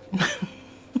boy.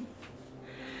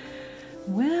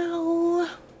 Well,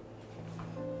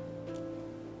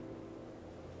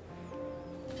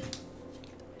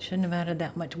 shouldn't have added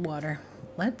that much water.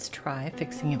 Let's try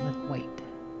fixing it with white.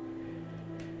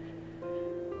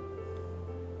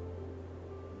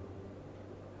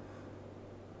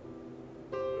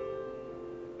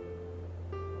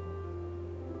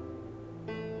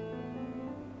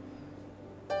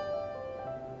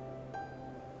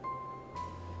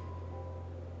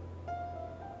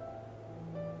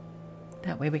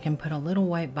 That way we can put a little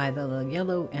white by the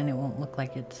yellow and it won't look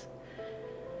like it's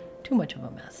too much of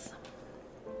a mess.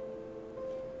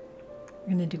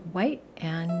 We're going to do white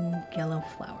and yellow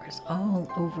flowers all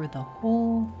over the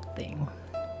whole thing.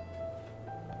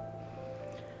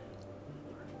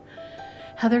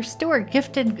 Heather Stewart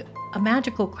gifted a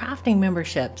magical crafting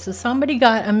membership. So somebody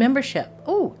got a membership.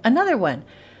 Oh, another one.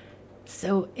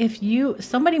 So if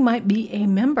somebody might be a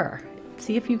member.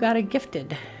 See if you got a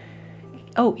gifted.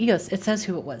 Oh, EOS, it says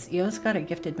who it was. EOS got a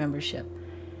gifted membership.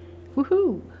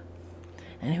 Woohoo!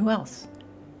 And who else?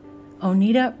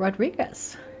 Onita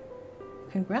Rodriguez.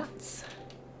 Congrats.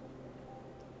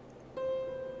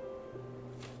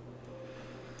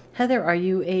 Heather, are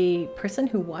you a person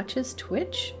who watches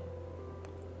Twitch?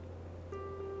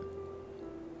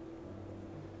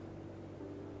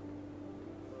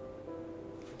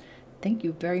 Thank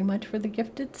you very much for the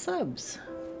gifted subs.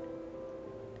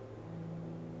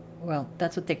 Well,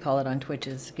 that's what they call it on Twitch,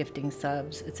 is gifting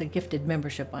subs. It's a gifted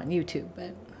membership on YouTube,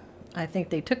 but I think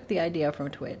they took the idea from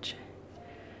Twitch.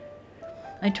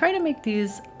 I try to make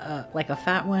these like a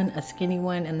fat one, a skinny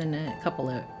one, and then a couple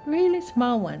of really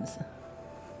small ones.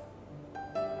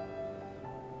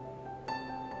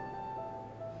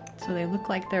 So they look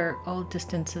like they're all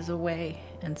distances away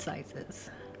and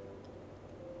sizes.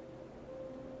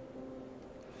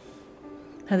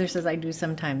 Heather says I do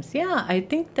sometimes. Yeah, I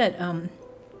think that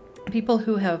people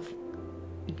who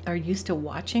are used to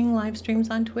watching live streams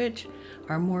on Twitch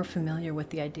are more familiar with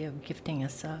the idea of gifting a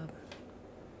sub,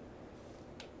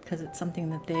 because it's something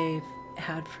that they've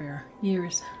had for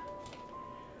years.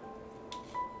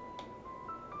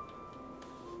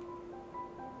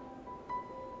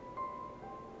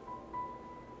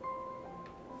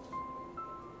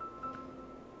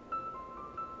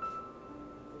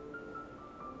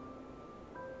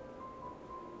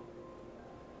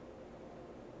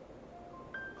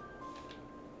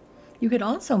 You could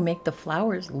also make the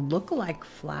flowers look like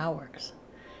flowers.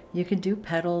 You could do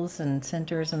petals and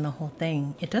centers and the whole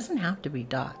thing. It doesn't have to be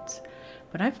dots,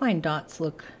 but I find dots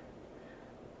look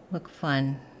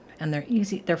fun, and they're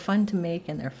easy. They're fun to make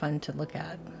and they're fun to look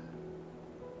at.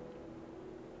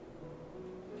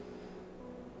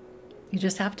 You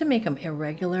just have to make them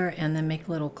irregular and then make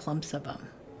little clumps of them,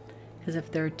 because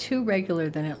if they're too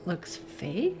regular, then it looks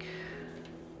fake.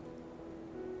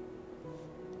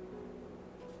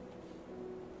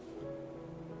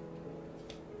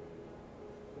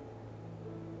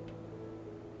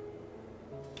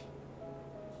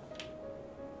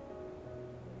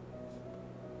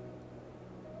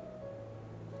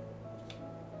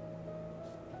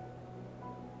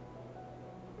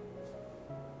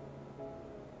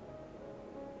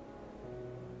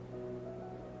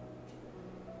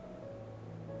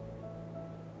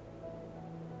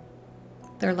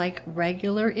 They're like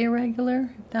regular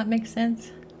irregular, if that makes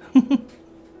sense.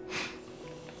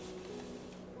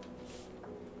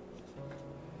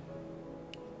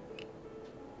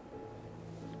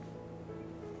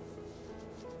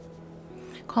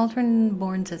 Cauldron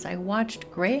Born says, I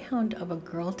watched Greyhound of a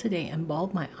Girl today and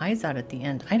bawled my eyes out at the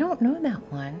end. I don't know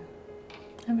that one.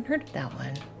 I haven't heard of that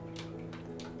one.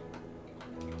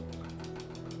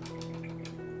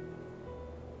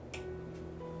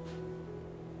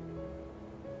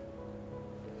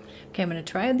 Okay, I'm going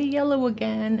to try the yellow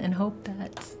again and hope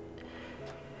that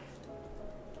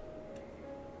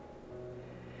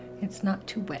it's not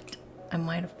too wet. I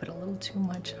might have put a little too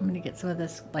much. I'm going to get some of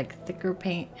this like thicker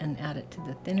paint and add it to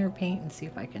the thinner paint and see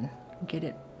if I can get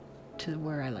it to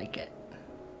where I like it.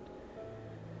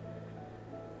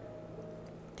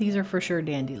 These are for sure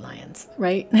dandelions,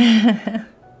 right?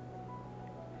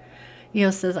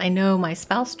 Eo says, I know my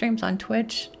spouse streams on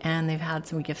Twitch and they've had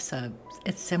some gift subs.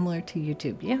 It's similar to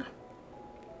YouTube. Yeah.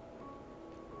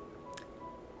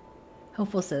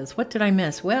 Hopeful says, what did I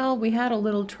miss? Well, we had a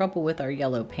little trouble with our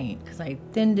yellow paint because I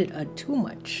thinned it too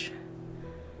much.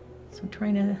 So I'm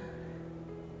trying to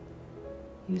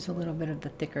use a little bit of the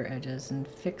thicker edges and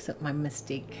fix up my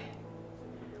mistake.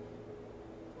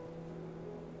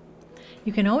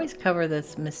 You can always cover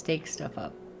this mistake stuff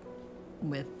up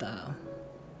with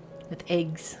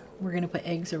eggs. We're going to put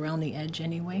eggs around the edge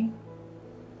anyway.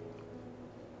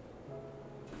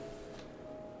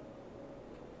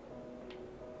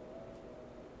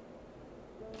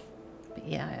 But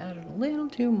yeah, I added a little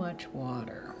too much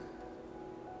water.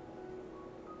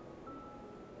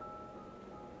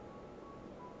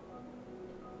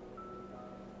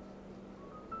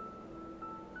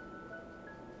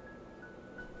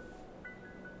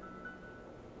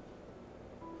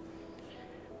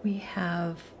 We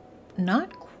have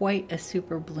not quite a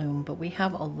super bloom, but we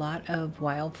have a lot of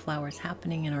wildflowers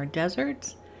happening in our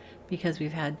deserts because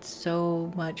we've had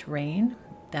so much rain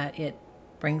that it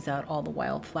brings out all the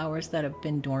wildflowers that have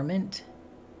been dormant.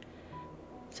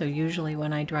 So usually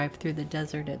when I drive through the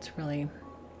desert, it's really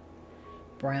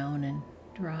brown and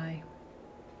dry.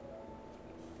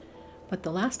 But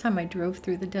the last time I drove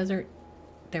through the desert,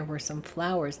 there were some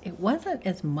flowers. It wasn't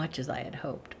as much as I had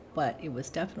hoped, but it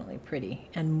was definitely pretty.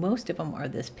 And most of them are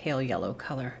this pale yellow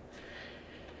color.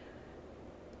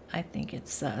 I think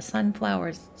it's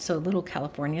sunflowers, so little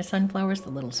California sunflowers, the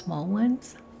little small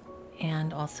ones,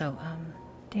 and also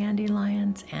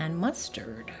dandelions and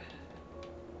mustard.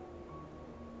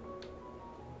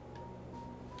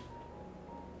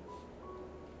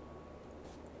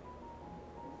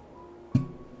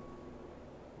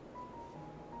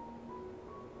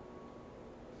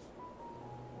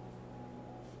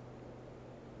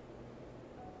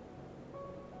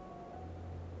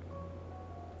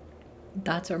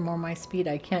 Dots are more my speed.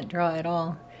 I can't draw at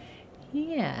all.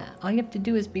 Yeah, all you have to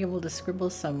do is be able to scribble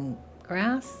some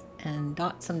grass and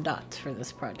dot some dots for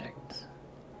this project.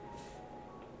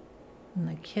 And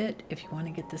the kit, if you want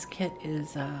to get this kit,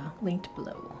 is linked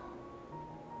below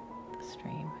the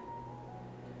stream.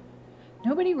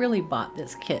 Nobody really bought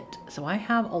this kit, so I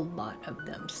have a lot of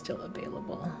them still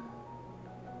available.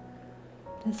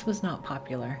 This was not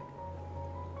popular.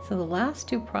 So the last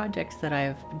two projects that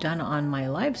I've done on my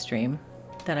live stream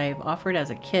that I've offered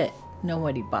as a kit,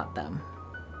 nobody bought them.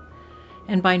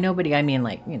 And by nobody, I mean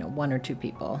like, you know, 1 or 2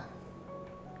 people.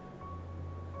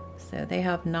 So they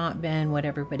have not been what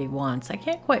everybody wants. I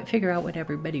can't quite figure out what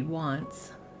everybody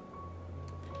wants.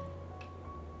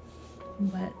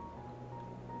 But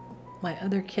my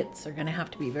other kits are going to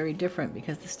have to be very different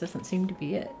because this doesn't seem to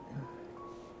be it.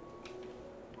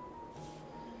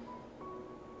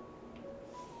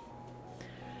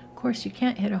 Of course, you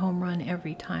can't hit a home run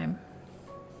every time.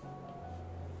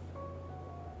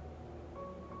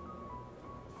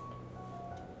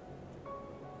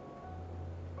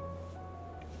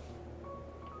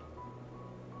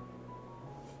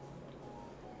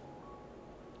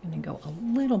 I'm going to go a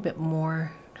little bit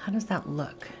more. How does that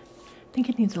look? I think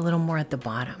it needs a little more at the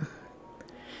bottom.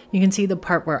 You can see the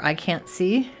part where I can't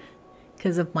see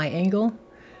because of my angle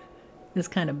is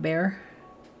kind of bare.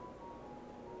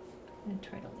 And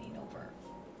try to lean over.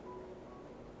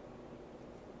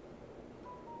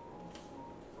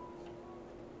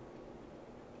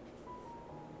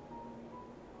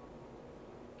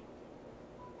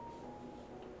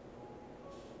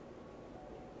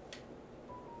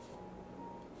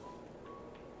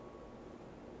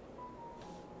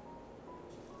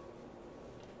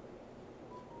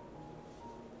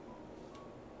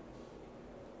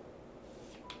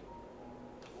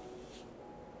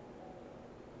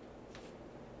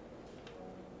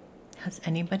 Has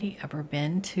anybody ever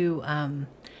been to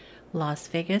Las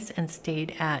Vegas and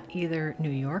stayed at either New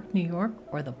York,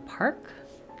 or the Park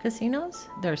casinos?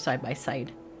 They're side by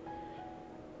side.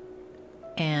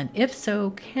 And if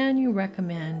so, can you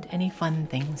recommend any fun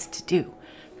things to do?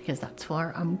 Because that's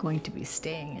where I'm going to be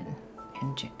staying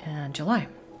in July.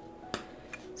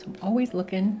 So I'm always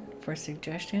looking for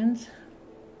suggestions.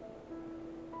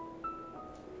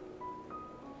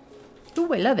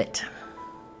 Ooh, I love it.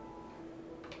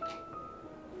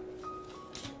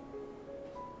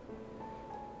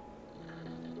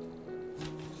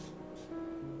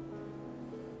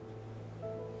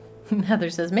 Heather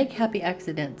says, make happy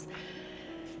accidents.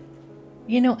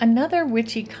 You know, another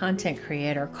witchy content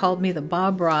creator called me the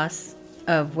Bob Ross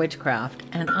of witchcraft,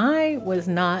 and I was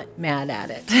not mad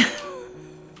at it.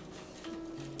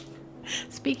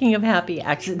 Speaking of happy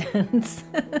accidents.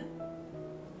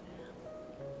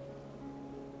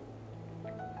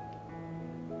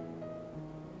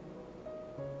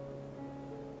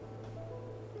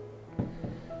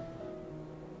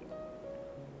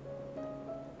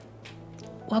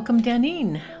 Welcome,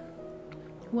 Danine.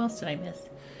 Who else did I miss?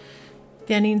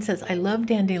 Danine says, I love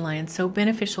dandelions, so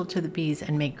beneficial to the bees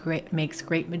and makes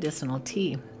great medicinal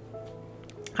tea.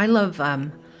 I love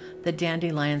the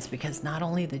dandelions because not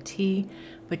only the tea,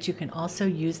 but you can also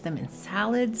use them in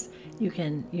salads. You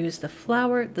can use the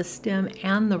flower, the stem,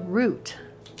 and the root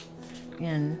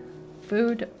in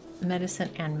food, medicine,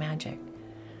 and magic.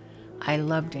 I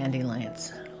love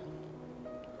dandelions.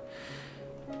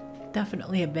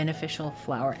 Definitely a beneficial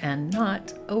flower and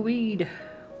not a weed.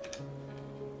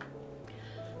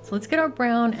 So let's get our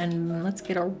brown and let's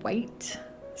get our white.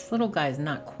 This little guy's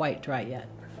not quite dry yet.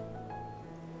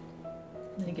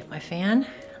 I'm gonna get my fan.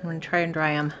 I'm gonna try and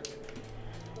dry him.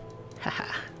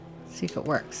 Haha, see if it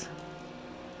works.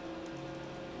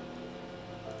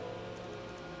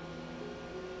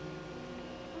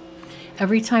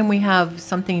 Every time we have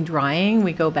something drying,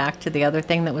 we go back to the other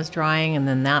thing that was drying, and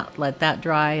then let that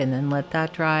dry, and then let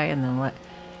that dry, and then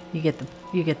you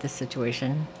get the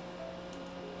situation.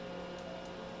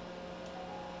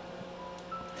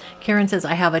 Karen says,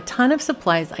 I have a ton of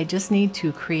supplies. I just need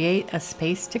to create a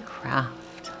space to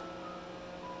craft.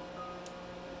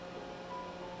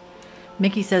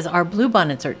 Mickey says, our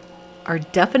bluebonnets are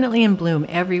definitely in bloom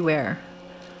everywhere.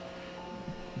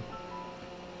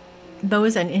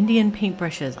 Those and Indian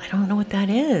paintbrushes. I don't know what that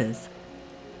is.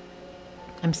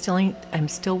 I'm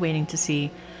still waiting to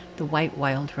see the white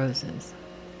wild roses.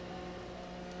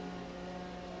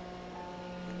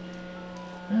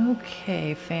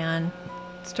 Okay, fan.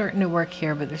 It's starting to work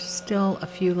here, but there's still a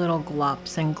few little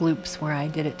glops and gloops where I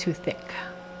did it too thick.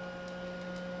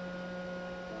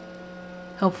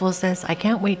 Hopeful says, I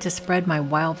can't wait to spread my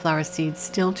wildflower seeds.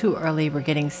 Still too early. We're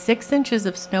getting 6 inches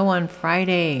of snow on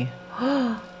Friday.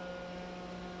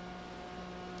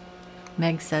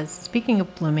 Meg says, speaking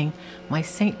of blooming, my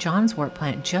St. John's wort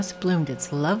plant just bloomed.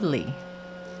 It's lovely.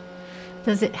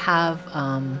 Does it have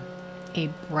a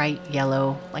bright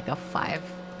yellow, like a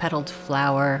 5-petaled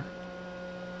flower.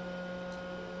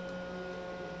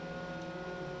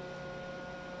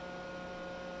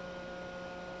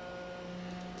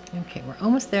 Okay, we're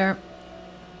almost there.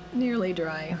 Nearly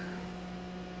dry.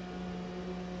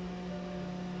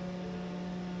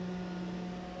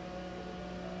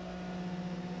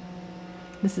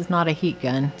 This is not a heat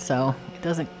gun, so it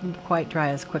doesn't quite dry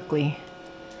as quickly.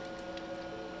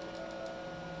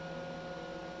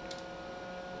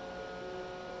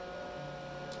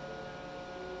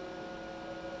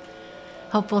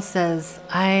 Helpful says,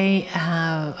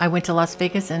 I went to Las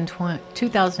Vegas in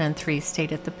 2003,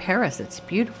 stayed at the Paris. It's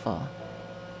beautiful.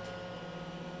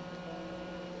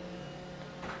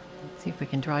 Let's see if we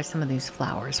can dry some of these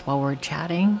flowers while we're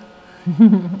chatting.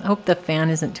 I hope the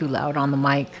fan isn't too loud on the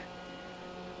mic.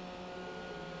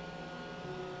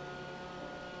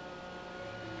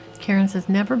 Karen says,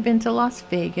 never been to Las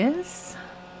Vegas.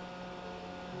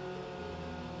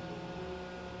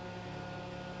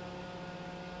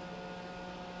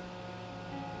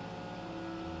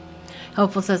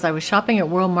 Helpful says, I was shopping at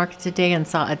World Market today and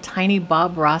saw a tiny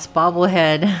Bob Ross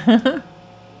bobblehead.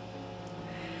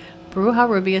 Bruja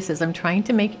Rubia says, I'm trying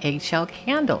to make eggshell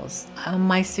candles.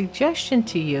 My suggestion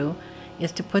to you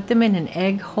is to put them in an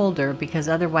egg holder because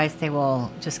otherwise they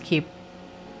will just keep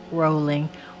rolling.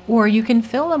 Or you can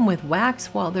fill them with wax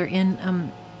while they're in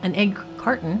an egg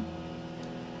carton.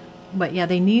 But yeah,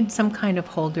 they need some kind of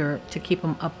holder to keep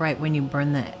them upright when you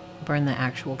burn the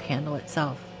actual candle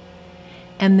itself.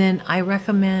 And then I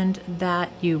recommend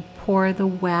that you pour the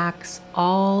wax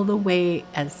all the way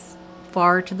as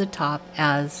far to the top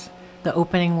as the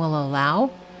opening will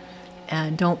allow.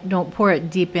 And don't pour it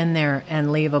deep in there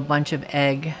and leave a bunch of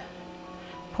egg.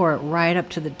 Pour it right up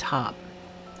to the top.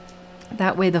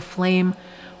 That way the flame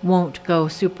won't go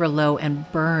super low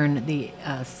and burn the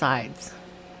sides.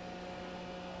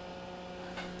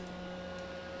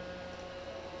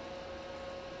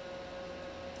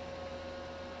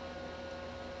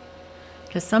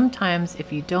 Because sometimes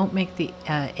if you don't make the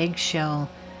eggshell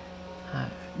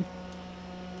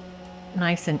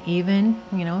nice and even,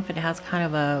 you know, if it has kind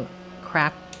of a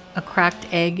cracked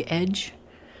egg edge,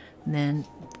 then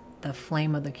the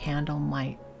flame of the candle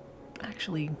might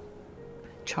actually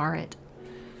char it.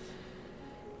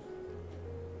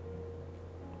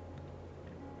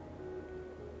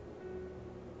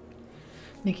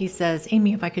 Nikki says,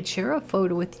 Amy, if I could share a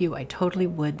photo with you, I totally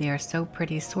would. They are so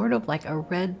pretty, sort of like a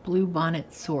red blue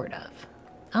bonnet, sort of.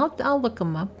 I'll look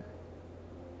them up.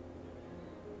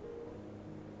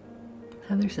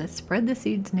 Heather says, spread the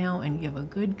seeds now and give a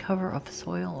good cover of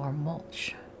soil or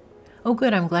mulch. Oh,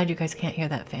 good. I'm glad you guys can't hear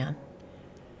that fan.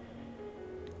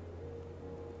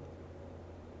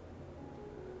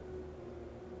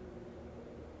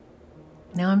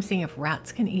 Now I'm seeing if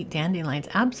rats can eat dandelions.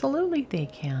 Absolutely they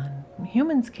can.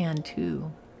 Humans can too.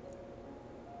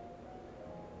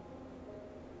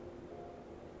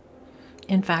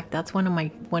 In fact, that's one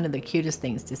of the cutest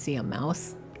things to see, a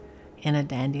mouse in a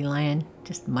dandelion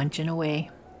just munching away.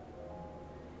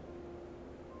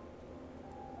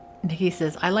 Nikki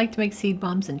says, I like to make seed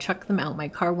bombs and chuck them out my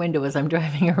car window as I'm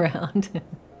driving around.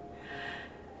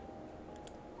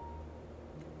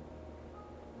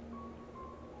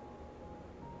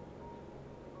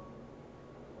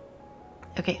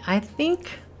 Okay, I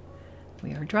think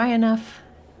we are dry enough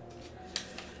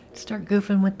to start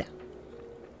goofing with that.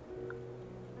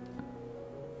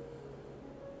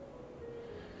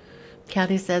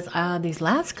 Kathy says, these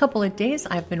last couple of days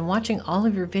I've been watching all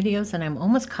of your videos and I'm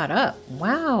almost caught up.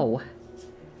 Wow.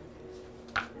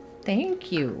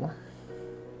 Thank you.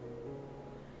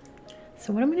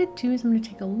 So what I'm going to do is I'm going to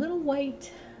take a little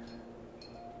white.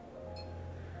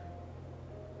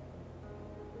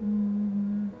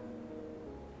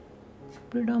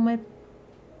 Put it on my,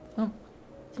 oh,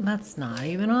 that's not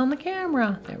even on the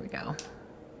camera. There we go.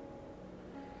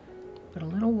 Put a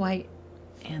little white,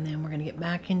 and then we're going to get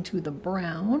back into the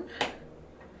brown.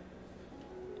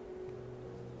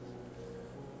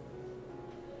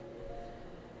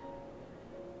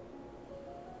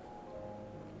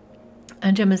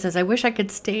 And Gemma says, I wish I could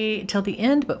stay till the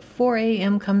end, but 4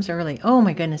 a.m. comes early. Oh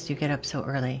my goodness, you get up so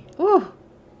early. Ooh,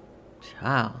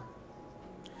 wow.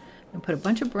 And put a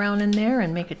bunch of brown in there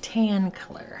and make a tan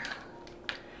color.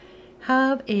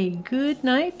 Have a good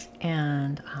night,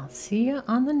 and I'll see you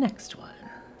on the next one.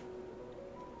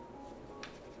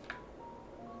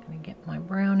 Gonna get my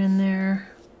brown in there.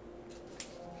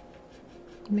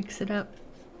 Mix it up,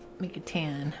 make a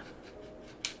tan.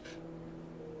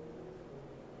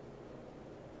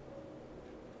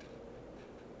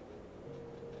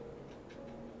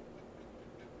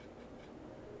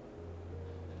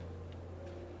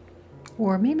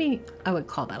 Or maybe I would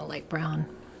call that a light brown.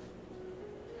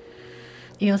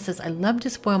 Eo says, I love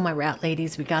to spoil my rat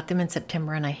ladies. We got them in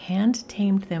September and I hand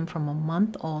tamed them from a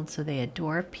month old so they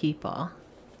adore people.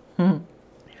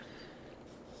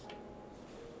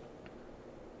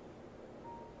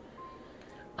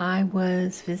 I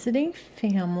was visiting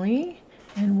family,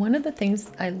 and one of the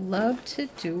things I love to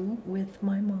do with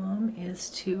my mom is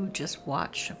to just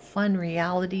watch fun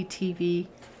reality TV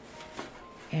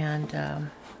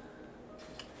and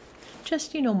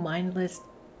just, you know, mindless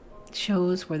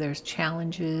shows where there's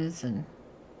challenges and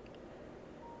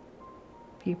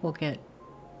people get,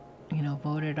 you know,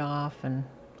 voted off and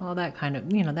all that kind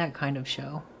of, you know, that kind of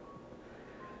show.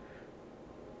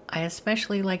 I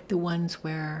especially like the ones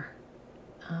where,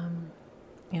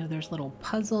 you know, there's little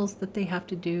puzzles that they have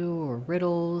to do, or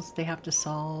riddles they have to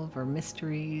solve, or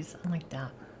mysteries. I like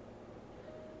that.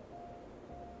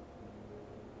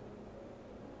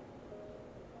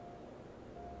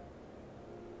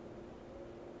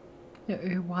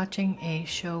 You're watching a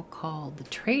show called The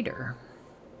Trader,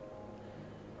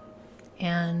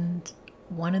 and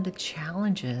one of the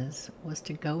challenges was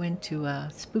to go into a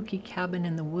spooky cabin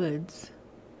in the woods,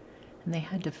 and they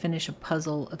had to finish a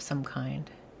puzzle of some kind.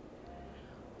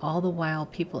 All the while,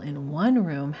 people in one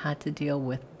room had to deal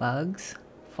with bugs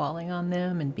falling on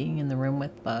them and being in the room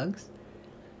with bugs,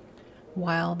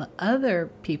 while the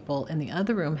other people in the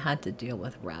other room had to deal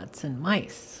with rats and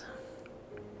mice.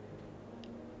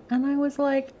 And I was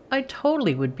like, I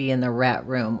totally would be in the rat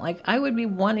room. Like, I would be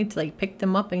wanting to like pick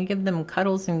them up and give them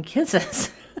cuddles and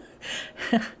kisses.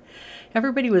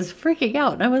 Everybody was freaking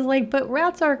out. And I was like, but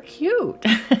rats are cute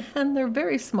and they're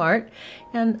very smart.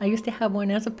 And I used to have one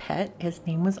as a pet. His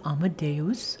name was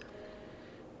Amadeus.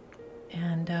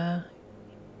 And I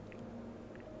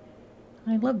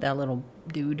love that little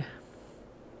dude.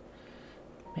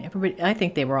 Everybody, I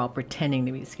think they were all pretending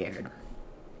to be scared.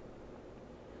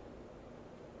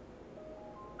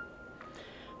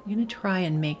 I'm going to try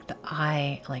and make the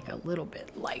eye like a little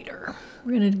bit lighter.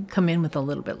 We're going to come in with a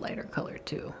little bit lighter color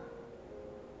too.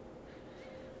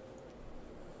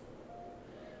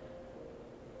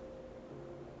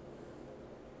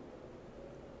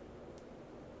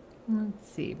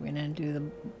 Let's see, we're going to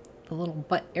do the little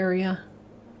butt area,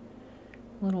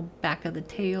 little back of the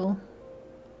tail,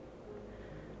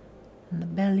 and the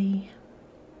belly,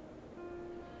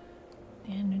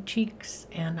 and the cheeks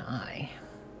and eye.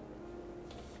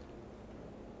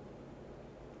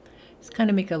 Just kind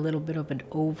of make a little bit of an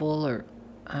oval, or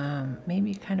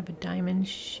maybe kind of a diamond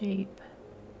shape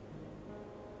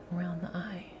around the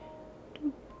eye.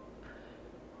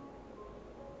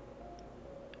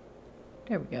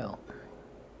 There we go.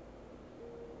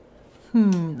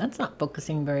 That's not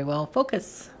focusing very well.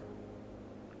 Focus.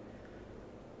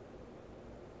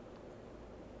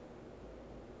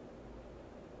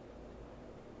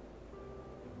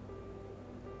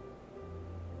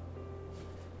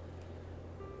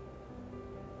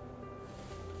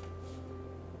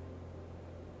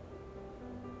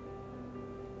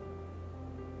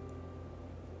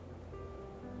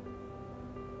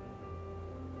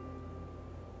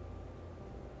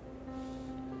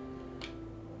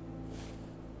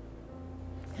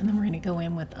 And then we're going to go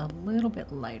in with a little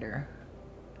bit lighter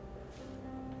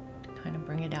to kind of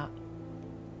bring it out,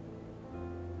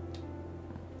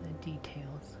 the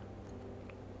details.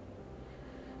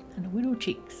 And the widow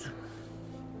cheeks.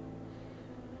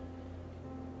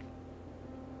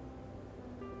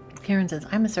 Karen says,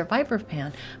 I'm a Survivor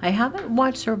fan. I haven't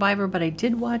watched Survivor, but I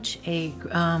did watch a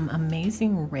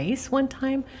Amazing Race one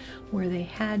time where they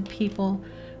had people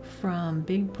from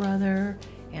Big Brother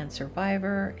and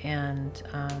Survivor, and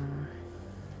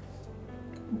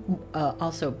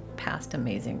also past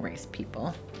Amazing Race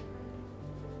people.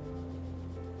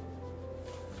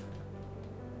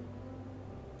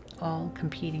 All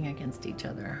competing against each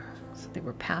other. So they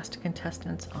were past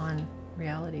contestants on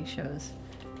reality shows,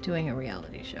 doing a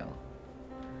reality show.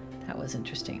 That was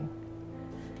interesting.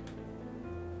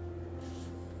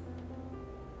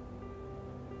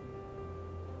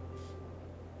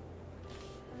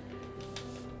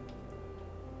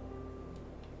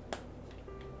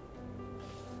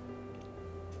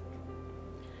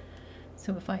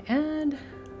 So if I add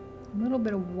a little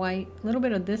bit of white, a little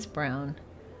bit of this brown,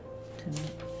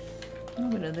 a little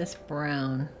bit of this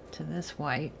brown to this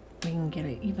white, we can get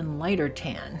an even lighter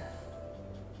tan.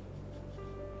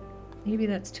 Maybe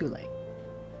that's too light.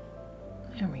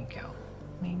 There we go.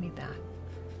 Maybe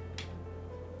that.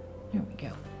 There we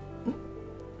go.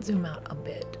 Zoom out a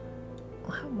bit.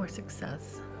 We'll have more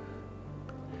success.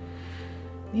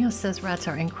 Leo says rats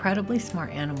are incredibly smart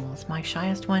animals. My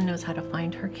shyest one knows how to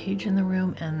find her cage in the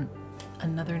room, and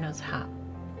Another knows how.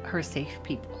 Her safe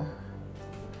people.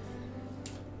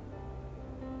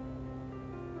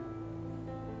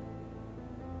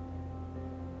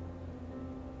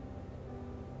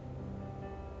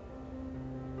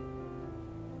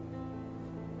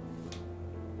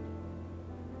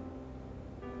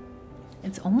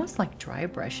 It's almost like dry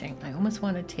brushing. I almost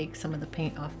want to take some of the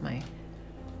paint off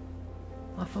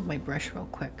of my brush real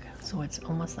quick. So it's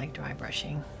almost like dry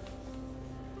brushing.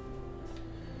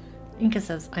 Inka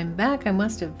says, I'm back. I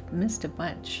must have missed a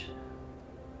bunch.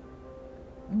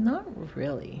 Not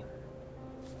really.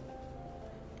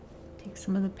 Take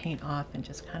some of the paint off and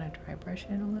just kind of dry brush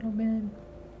it a little bit.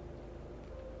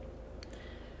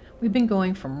 We've been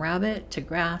going from rabbit to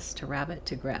grass to rabbit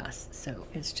to grass. So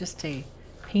it's just a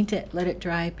paint it, let it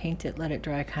dry, paint it, let it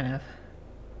dry kind of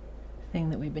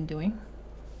thing that we've been doing.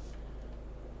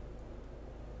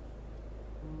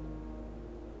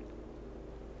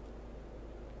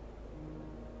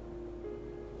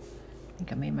 I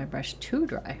think I made my brush too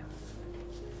dry.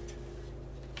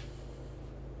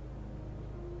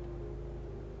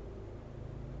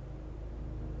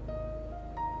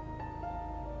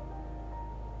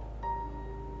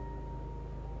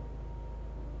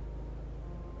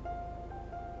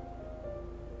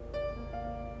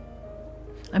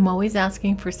 I'm always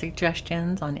asking for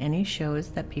suggestions on any shows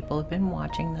that people have been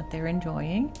watching that they're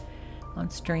enjoying on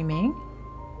streaming.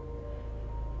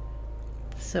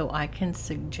 So I can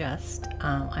suggest,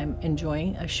 I'm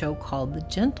enjoying a show called The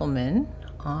Gentleman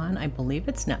on, I believe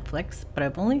it's Netflix, but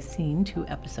I've only seen 2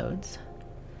 episodes.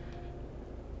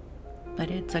 But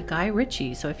it's a Guy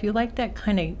Ritchie, so if you like that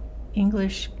kind of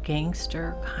English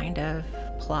gangster kind of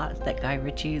plot that Guy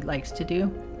Ritchie likes to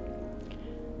do,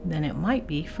 then it might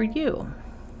be for you.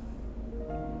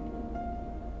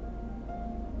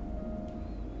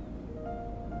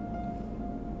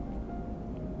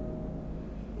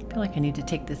 I feel like I need to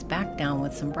take this back down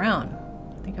with some brown.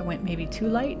 I think I went maybe too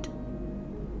light.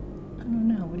 I don't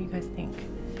know. What do you guys think?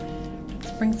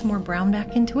 Let's bring some more brown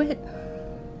back into it.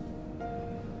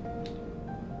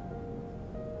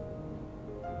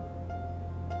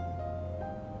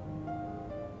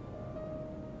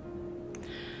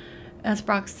 As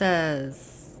Brock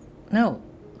says, no,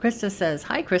 Krista says,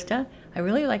 hi Krista. I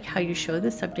really like how you show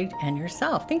the subject and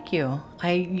yourself. Thank you.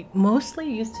 I mostly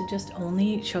used to just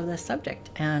only show the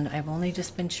subject, and I've only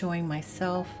just been showing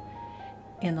myself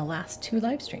in the last 2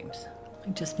 live streams. I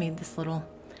just made this little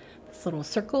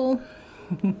circle.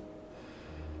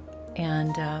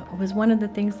 And it was one of the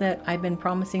things that I've been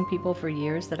promising people for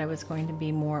years, that I was going to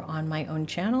be more on my own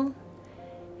channel,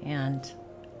 and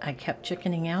I kept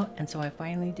chickening out, and so I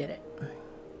finally did it.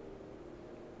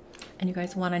 And you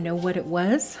guys want to know what it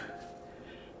was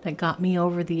that got me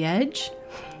over the edge?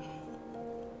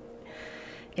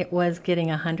 It was getting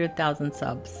 100,000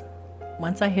 subs.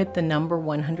 Once I hit the number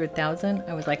 100,000,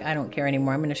 I was like, I don't care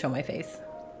anymore. I'm going to show my face.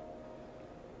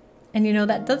 And you know,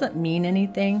 that doesn't mean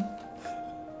anything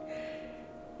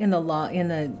in the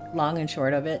long and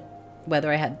short of it.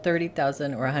 Whether I had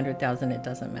 30,000 or 100,000, it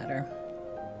doesn't matter.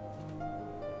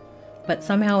 But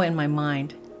somehow in my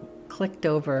mind, clicked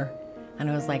over,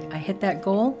 and I was like, I hit that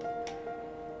goal.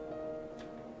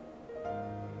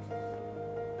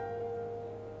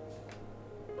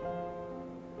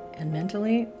 And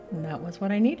mentally, that was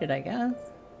what I needed, I guess.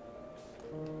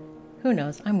 Who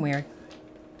knows? I'm weird.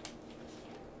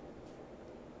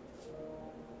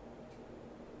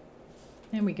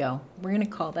 There we go. We're going to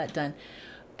call that done.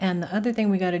 And the other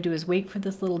thing we got to do is wait for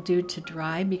this little dude to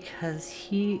dry, because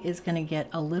he is going to get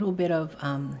a little bit of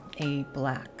a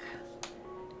black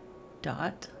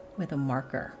dot with a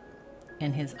marker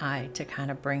in his eye to kind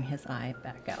of bring his eye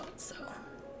back out. So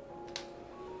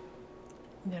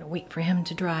I'm going to wait for him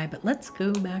to dry, but let's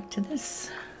go back to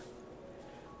this.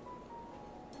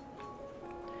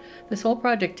 This whole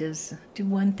project is do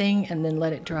one thing and then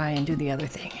let it dry and do the other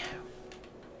thing.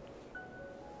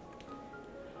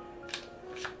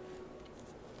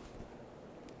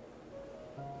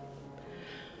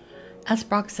 As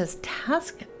Brock says,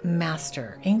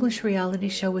 Taskmaster, English reality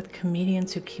show with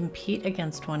comedians who compete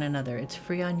against one another. It's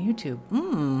free on YouTube.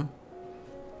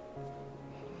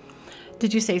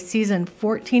 Did you say season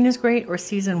 14 is great or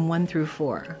season 1 through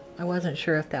 4? I wasn't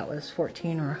sure if that was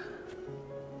 14 or...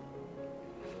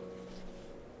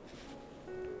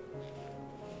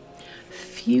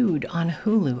 Feud on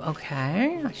Hulu.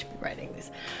 Okay, I should be writing this.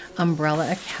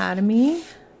 Umbrella Academy.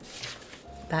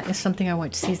 That is something I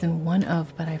watched season 1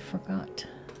 of, but I forgot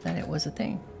that it was a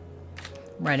thing.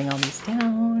 I'm writing all these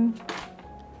down.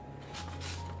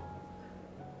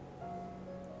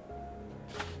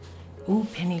 Ooh,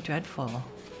 Penny Dreadful.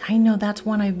 I know that's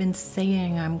one I've been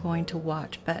saying I'm going to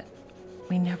watch, but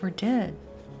We never did.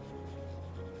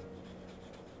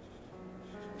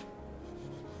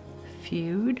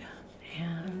 Feud.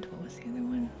 And what was the other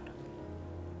one?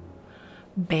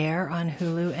 Bear on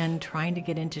Hulu and trying to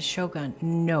get into Shogun.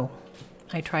 No.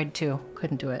 I tried to.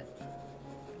 Couldn't do it.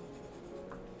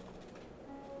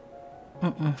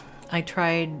 I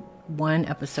tried one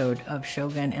episode of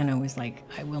Shogun and I was like,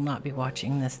 I will not be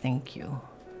watching this, thank you.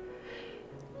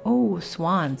 Oh,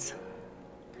 Swans.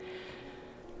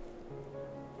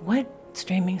 What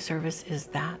streaming service is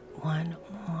that one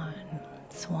on?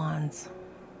 Swans.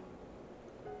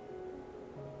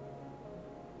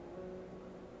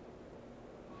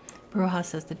 Bruja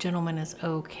says the gentleman is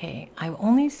okay. I've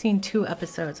only seen 2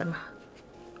 episodes. I'm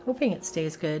hoping it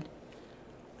stays good.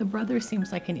 The brother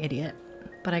seems like an idiot,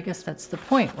 but I guess that's the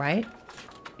point, right?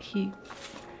 He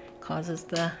causes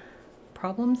the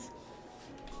problems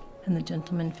and the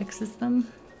gentleman fixes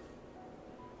them.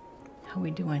 How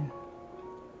we doing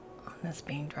on this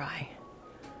being dry?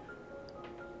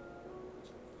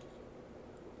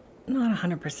 Not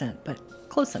 100%, but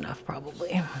close enough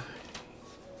probably.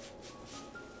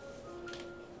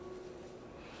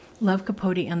 Love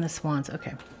Capote and the Swans.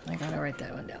 Okay, I gotta write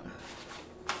that one down.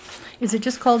 Is it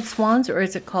just called Swans or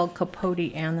is it called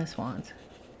Capote and the Swans?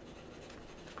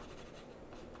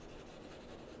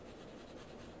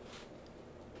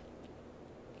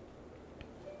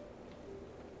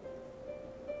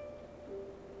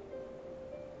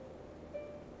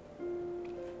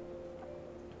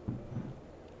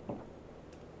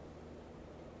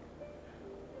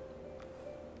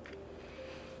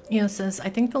 Eo says, I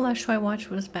think the last show I watched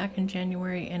was back in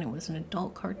January and it was an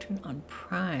adult cartoon on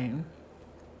Prime.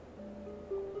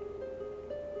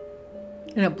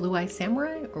 And a Blue Eye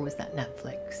Samurai, or was that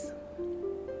Netflix?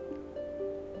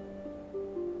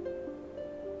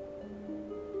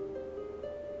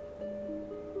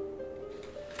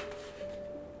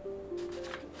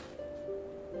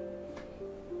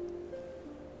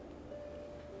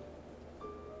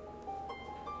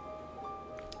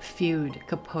 Feud,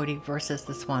 Capote versus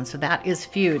the Swan. So that is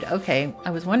Feud. Okay,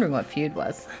 I was wondering what Feud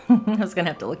was. I was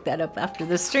gonna have to look that up after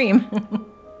the stream.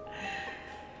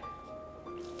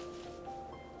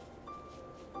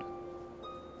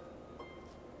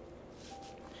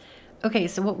 Okay,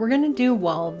 so what we're gonna do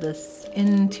while this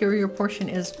interior portion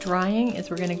is drying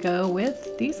is we're gonna go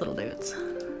with these little dudes.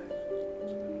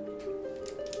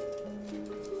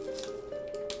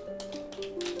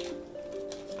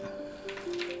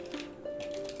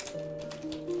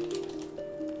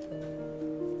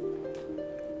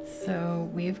 So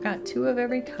we've got 2 of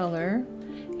every color.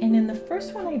 And in the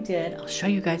first one I did, I'll show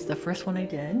you guys the first one I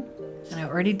did. And I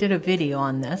already did a video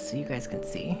on this so you guys can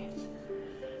see.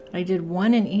 I did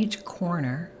 1 in each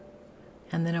corner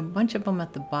and then a bunch of them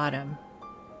at the bottom.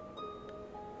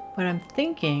 But I'm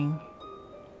thinking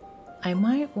I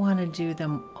might want to do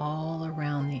them all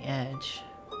around the edge.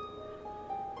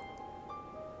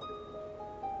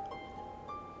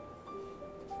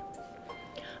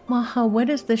 Maha, what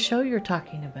is the show you're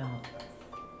talking about?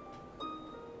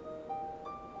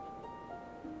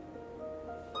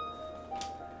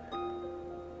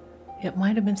 It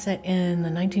might have been set in the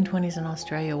 1920s in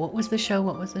Australia. What was the show?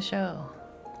 What was the show?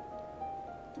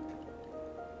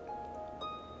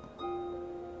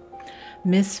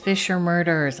 Miss Fisher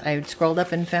Murders. I scrolled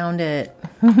up and found it.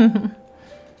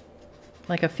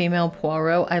 Like a female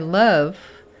Poirot. I love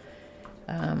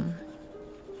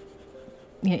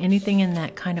anything in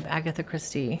that kind of Agatha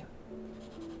Christie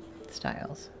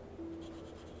styles.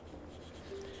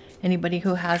 Anybody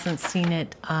who hasn't seen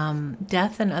it,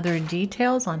 Death and Other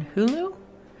Details on Hulu.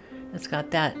 It's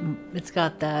got that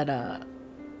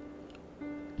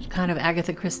kind of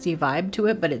Agatha Christie vibe to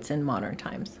it, but it's in modern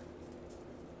times.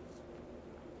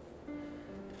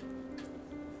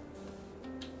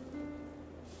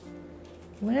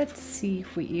 Let's see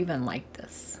if we even like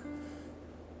this.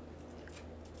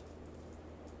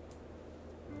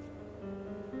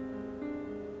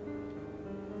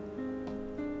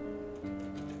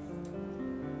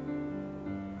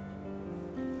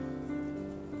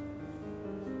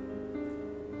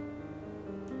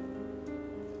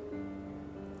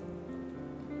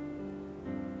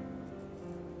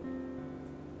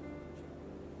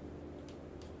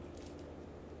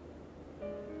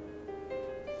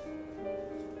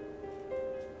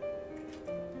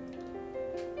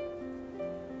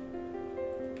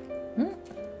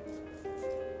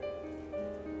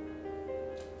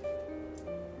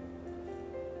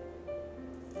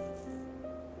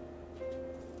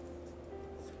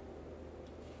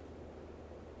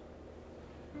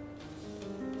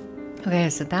 Okay,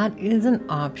 so that is an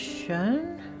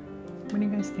option. What do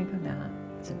you guys think of that?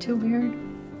 Is it too weird?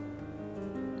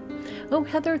 Oh,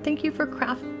 Heather, thank you for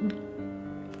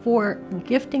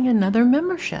gifting another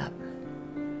membership.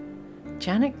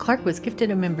 Janet Clark was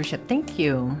gifted a membership. Thank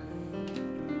you.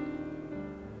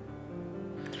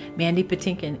 Mandy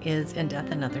Patinkin is in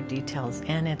Death and Other Details,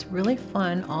 and it's really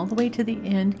fun all the way to the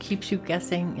end. Keeps you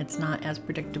guessing. It's not as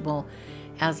predictable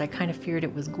as I kind of feared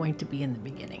it was going to be in the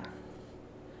beginning.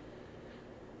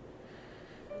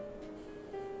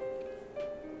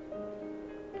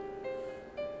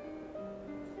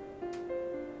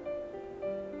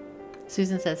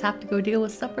 Susan says, have to go deal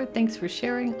with supper. Thanks for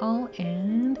sharing all.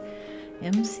 And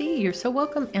MC, you're so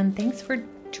welcome. And thanks for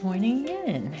joining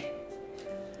in.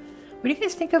 What do you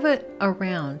guys think of it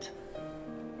around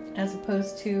as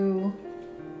opposed to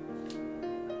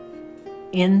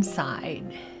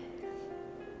inside?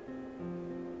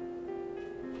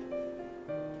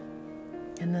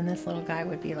 And then this little guy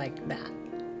would be like that.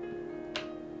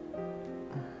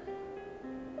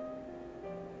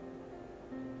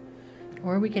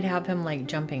 Or we could have him like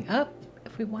jumping up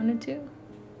if we wanted to.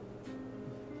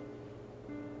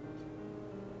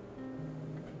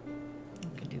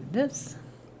 We could do this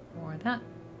or that.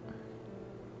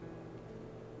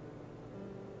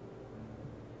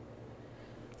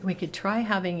 We could try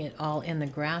having it all in the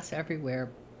grass everywhere,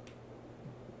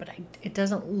 but it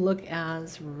doesn't look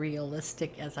as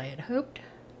realistic as I had hoped.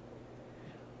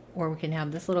 Or we can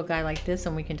have this little guy like this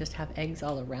and we can just have eggs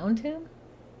all around him.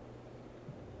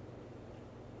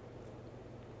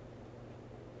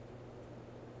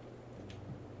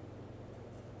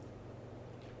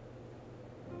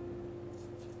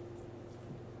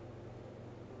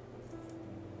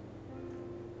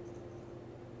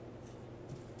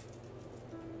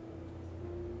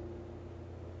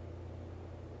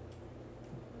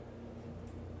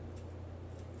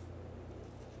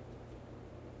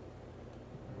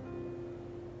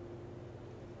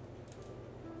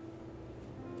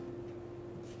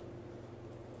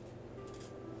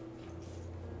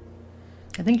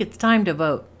 I think it's time to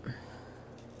vote.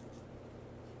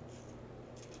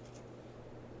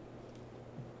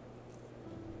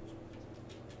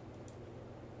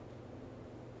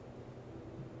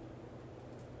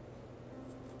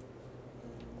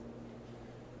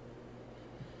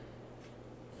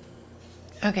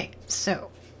 Okay, so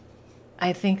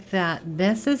I think that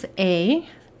this is A.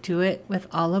 Do it with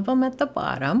all of them at the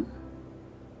bottom.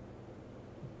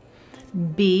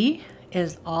 B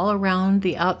is all around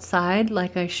the outside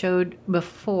like I showed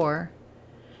before.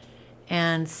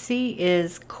 And C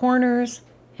is corners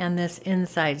and this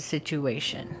inside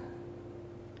situation.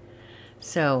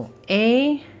 So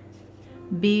A,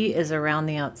 B is around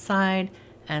the outside,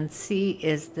 and C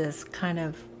is this kind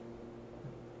of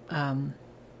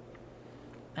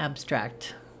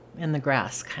abstract in the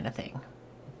grass kind of thing.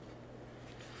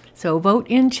 So vote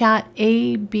in chat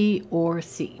A, B, or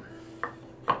C.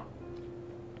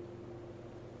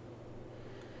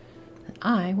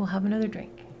 I will have another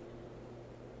drink.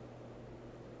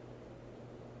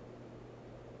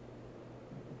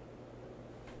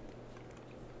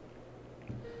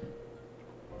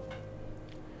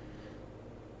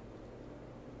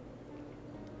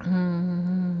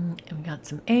 And we got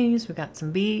some A's, we got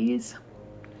some B's.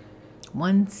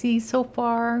 1 C so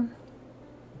far.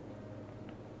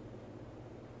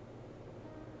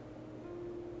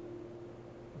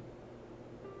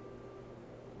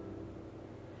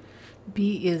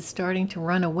 B is starting to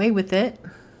run away with it.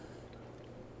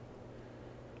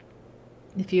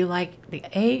 If you like the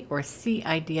A or C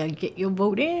idea, get your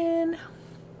vote in.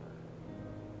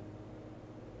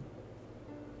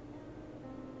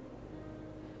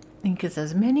 Because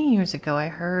as many years ago, I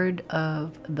heard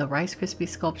of the Rice Krispie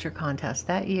sculpture contest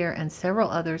that year and several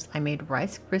others. I made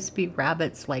Rice Krispie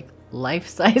rabbits, like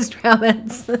life-sized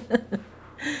rabbits.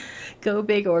 Go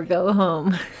big or go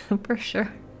home, for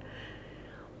sure.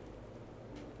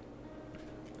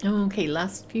 Okay,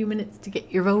 last few minutes to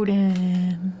get your vote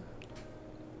in.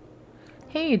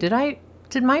 Hey, did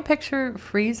my picture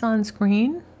freeze on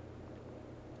screen?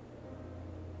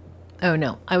 Oh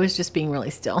no, I was just being really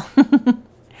still.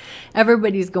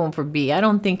 Everybody's going for B. I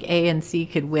don't think A and C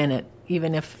could win it,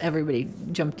 even if everybody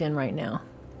jumped in right now.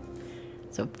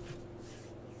 So,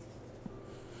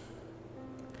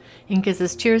 Inca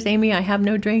says, cheers, Amy. I have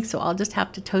no drink, so I'll just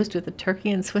have to toast with a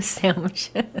turkey and Swiss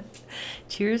sandwich.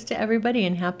 Cheers to everybody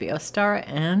and happy Ostara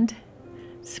and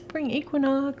spring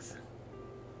equinox.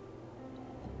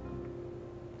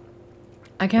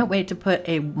 I can't wait to put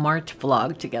a March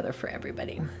vlog together for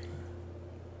everybody.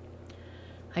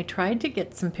 I tried to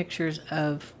get some pictures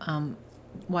of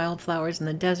wildflowers in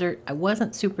the desert. I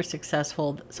wasn't super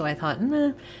successful, so I thought,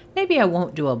 maybe I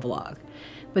won't do a vlog.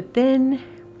 But then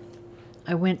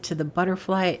I went to the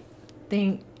butterfly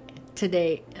thing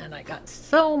today and I got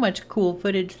so much cool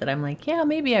footage that I'm like, yeah,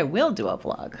 maybe I will do a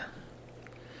vlog.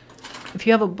 If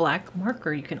you have a black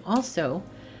marker, you can also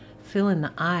fill in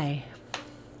the eye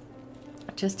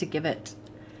just to give it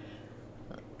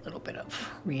a little bit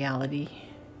of reality,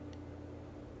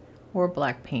 or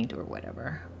black paint or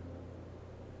whatever.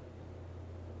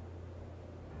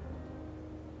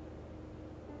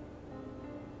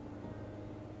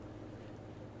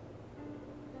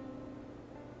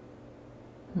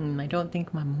 I don't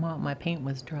think my paint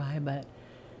was dry, but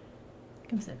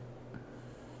gives it.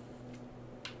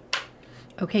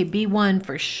 Okay, B1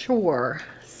 for sure.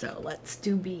 So let's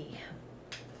do B.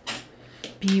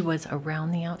 B was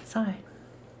around the outside.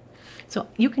 So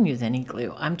you can use any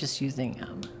glue. I'm just using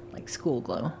like school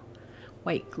glue,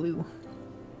 white glue.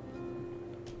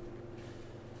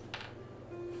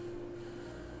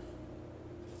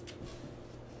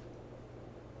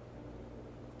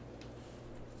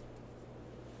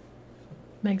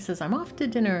 Meg says, I'm off to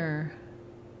dinner.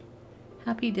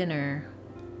 Happy dinner.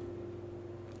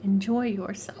 Enjoy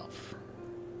yourself.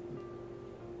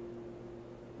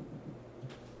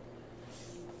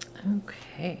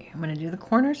 Okay, I'm going to do the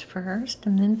corners first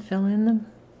and then fill in them.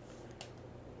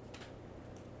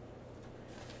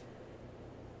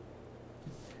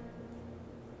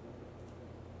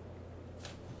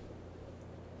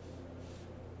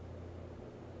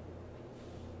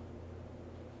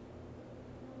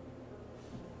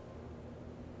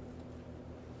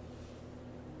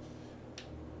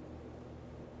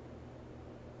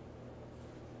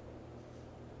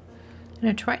 I'm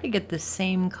going to try to get the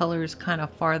same colors kind of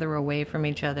farther away from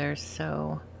each other,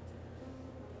 so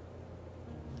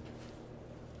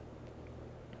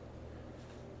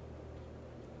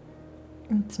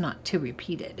it's not too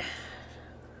repeated.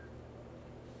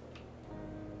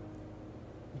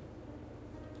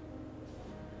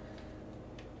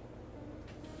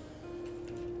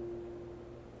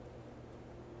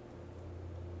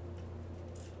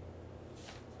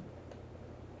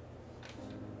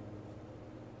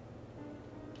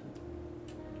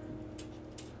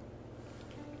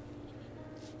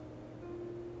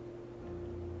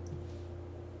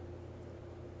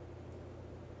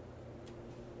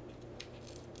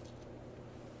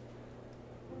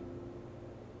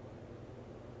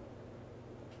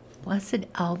 Blessed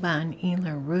Alban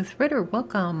Eler, Ruth Ritter,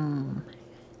 welcome.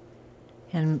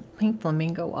 And Pink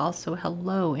Flamingo also,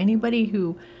 hello. Anybody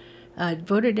who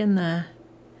voted in the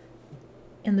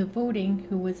voting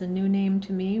who was a new name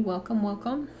to me, welcome,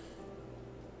 welcome.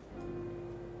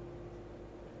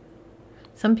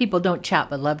 Some people don't chat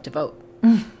but love to vote.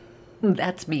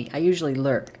 That's me. I usually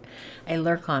lurk. I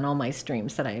lurk on all my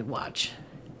streams that I watch.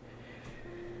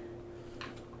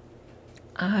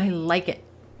 I like it.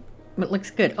 It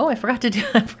looks good. Oh, I forgot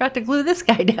to glue this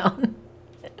guy down.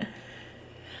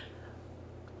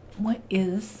 What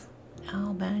is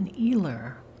Alban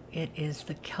Eler? It is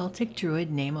the Celtic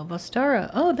druid name of Ostara.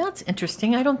 Oh, that's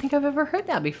interesting. I don't think I've ever heard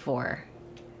that before.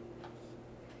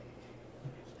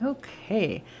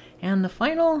 Okay, and the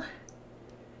final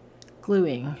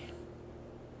gluing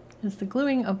is the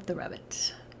gluing of the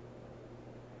rabbit.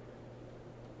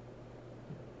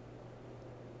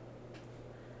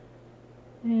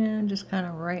 And just kind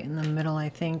of right in the middle, I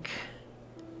think.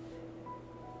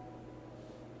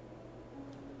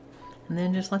 And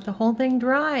then just let the whole thing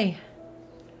dry.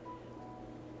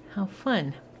 How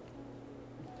fun.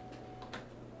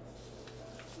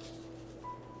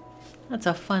 That's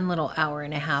a fun little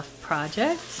hour-and-a-half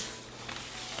project.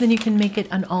 Then you can make it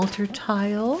an altar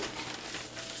tile.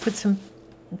 Put some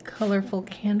colorful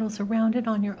candles around it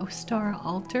on your Ostara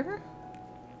altar.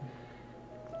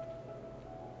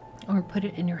 Or put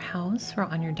it in your house or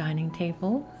on your dining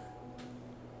table.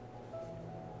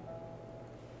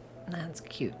 That's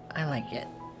cute. I like it.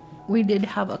 We did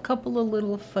have a couple of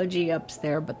little fudgy ups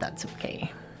there, but that's okay.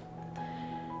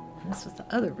 This was the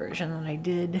other version that I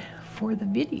did for the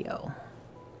video.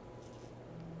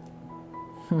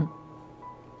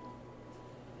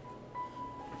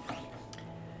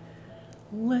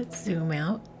 Let's zoom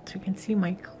out so you can see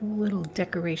my cool little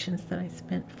decorations that I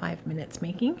spent 5 minutes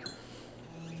making.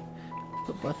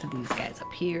 Put both of these guys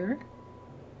up here.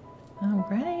 All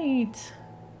right.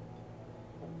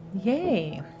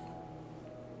 Yay.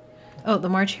 Oh, the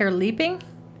March hare leaping?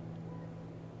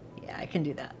 Yeah, I can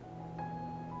do that.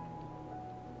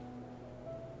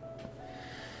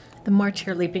 The March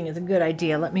hare leaping is a good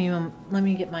idea. Let me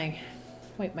get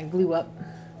wipe my glue up.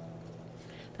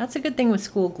 That's a good thing with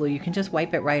school glue. You can just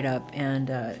wipe it right up and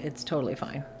it's totally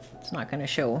fine. It's not going to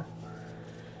show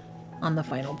on the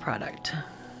final product.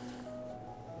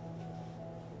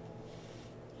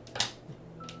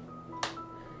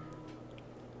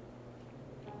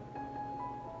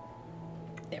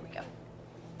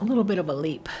 a little bit of a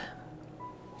leap.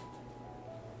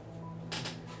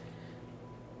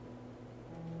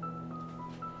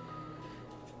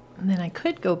 And then I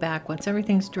could go back once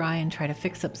everything's dry and try to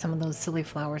fix up some of those silly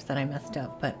flowers that I messed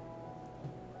up, but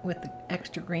with the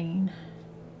extra green.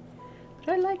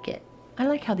 But I like it. I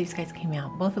like how these guys came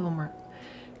out. Both of them were a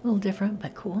little different,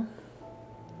 but cool.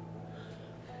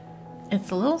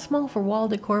 It's a little small for wall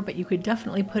decor, but you could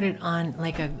definitely put it on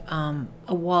like a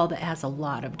wall that has a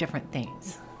lot of different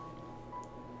things.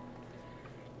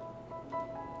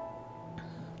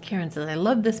 Karen says, I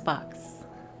love this box.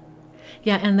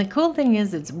 Yeah, and the cool thing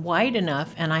is it's wide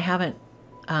enough, and I haven't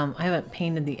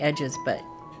painted the edges, but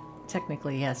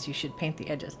technically, yes, you should paint the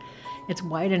edges. It's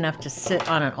wide enough to sit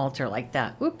on an altar like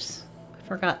that. Oops, I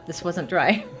forgot this wasn't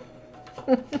dry.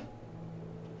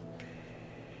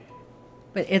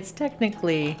 But it's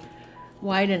technically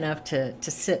wide enough to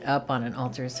sit up on an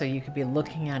altar, so you could be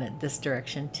looking at it this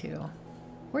direction too.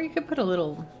 Or you could put a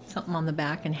little something on the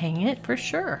back and hang it for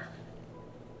sure.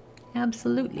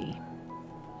 Absolutely.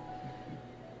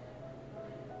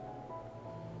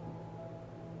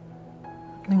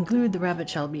 And glued the rabbit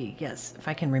shall be. Yes, if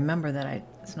I can remember that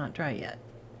it's not dry yet.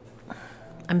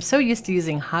 I'm so used to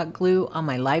using hot glue on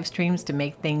my live streams to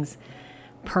make things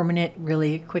permanent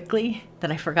really quickly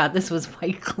that I forgot this was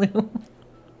white glue.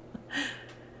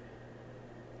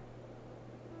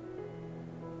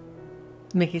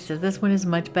 Mickey says, this one is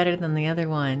much better than the other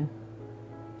one.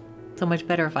 So much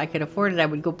better. If I could afford it, I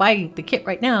would go buy the kit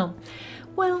right now.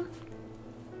 Well,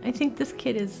 I think this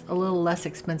kit is a little less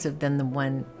expensive than the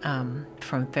one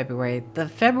from February. The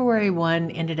February one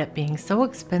ended up being so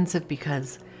expensive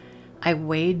because I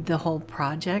weighed the whole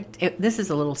project. This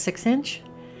is a little 6-inch,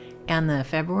 and the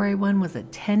February one was a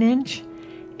 10-inch,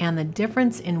 and the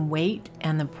difference in weight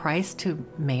and the price to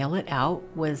mail it out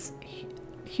was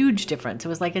huge difference. It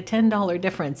was like a $10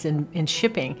 difference in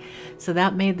shipping. So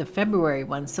that made the February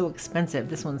one so expensive.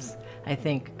 This one's, I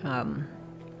think, $12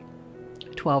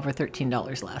 or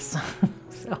 $13 less.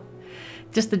 So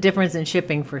just the difference in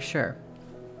shipping for sure.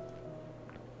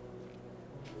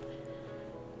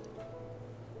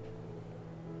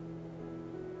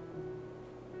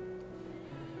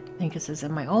 I think it says,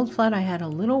 in my old flat, I had a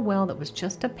little well that was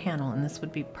just a panel, and this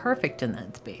would be perfect in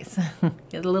that space.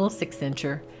 It's a little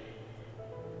 6-incher.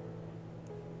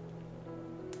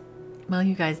 Well,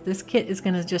 you guys, this kit is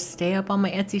going to just stay up on my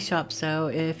Etsy shop, so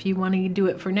if you want to do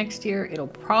it for next year, it'll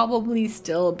probably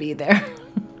still be there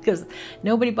because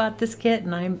nobody bought this kit,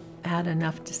 and I had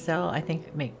enough to sell. I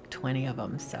think make 20 of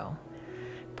them, so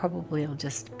probably it'll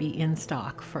just be in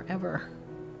stock forever.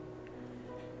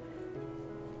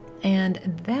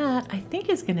 And that, I think,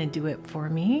 is going to do it for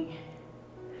me.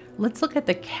 Let's look at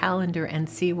the calendar and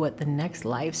see what the next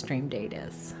live stream date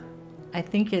is. I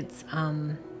think it's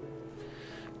the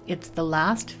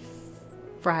last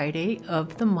Friday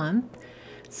of the month.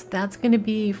 So that's going to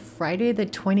be Friday the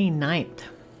 29th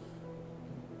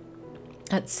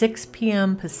at 6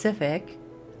 p.m. Pacific.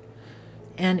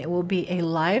 And it will be a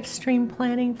live stream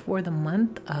planning for the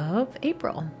month of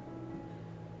April.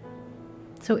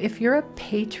 So if you're a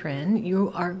patron,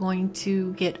 you are going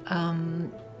to get,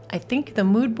 I think the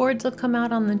mood boards will come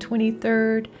out on the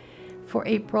 23rd for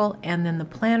April, and then the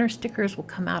planner stickers will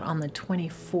come out on the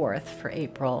 24th for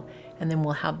April, and then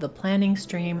we'll have the planning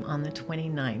stream on the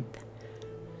 29th.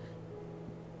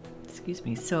 Excuse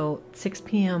me, so 6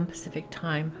 p.m. Pacific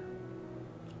time,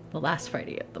 the last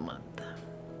Friday of the month.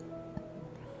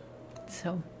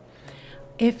 So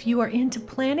if you are into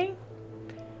planning,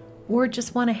 or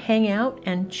just want to hang out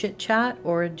and chit chat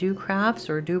or do crafts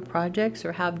or do projects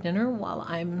or have dinner while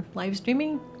I'm live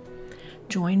streaming,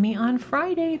 join me on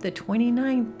Friday the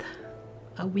 29th,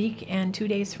 a week and 2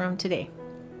 days from today.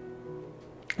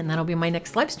 And that'll be my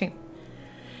next live stream.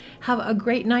 Have a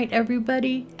great night,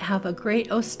 everybody. Have a great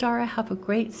Ostara. Have a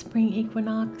great spring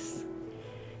equinox.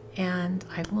 And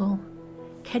I will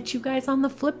catch you guys on the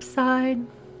flip side.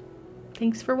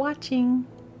 Thanks for watching.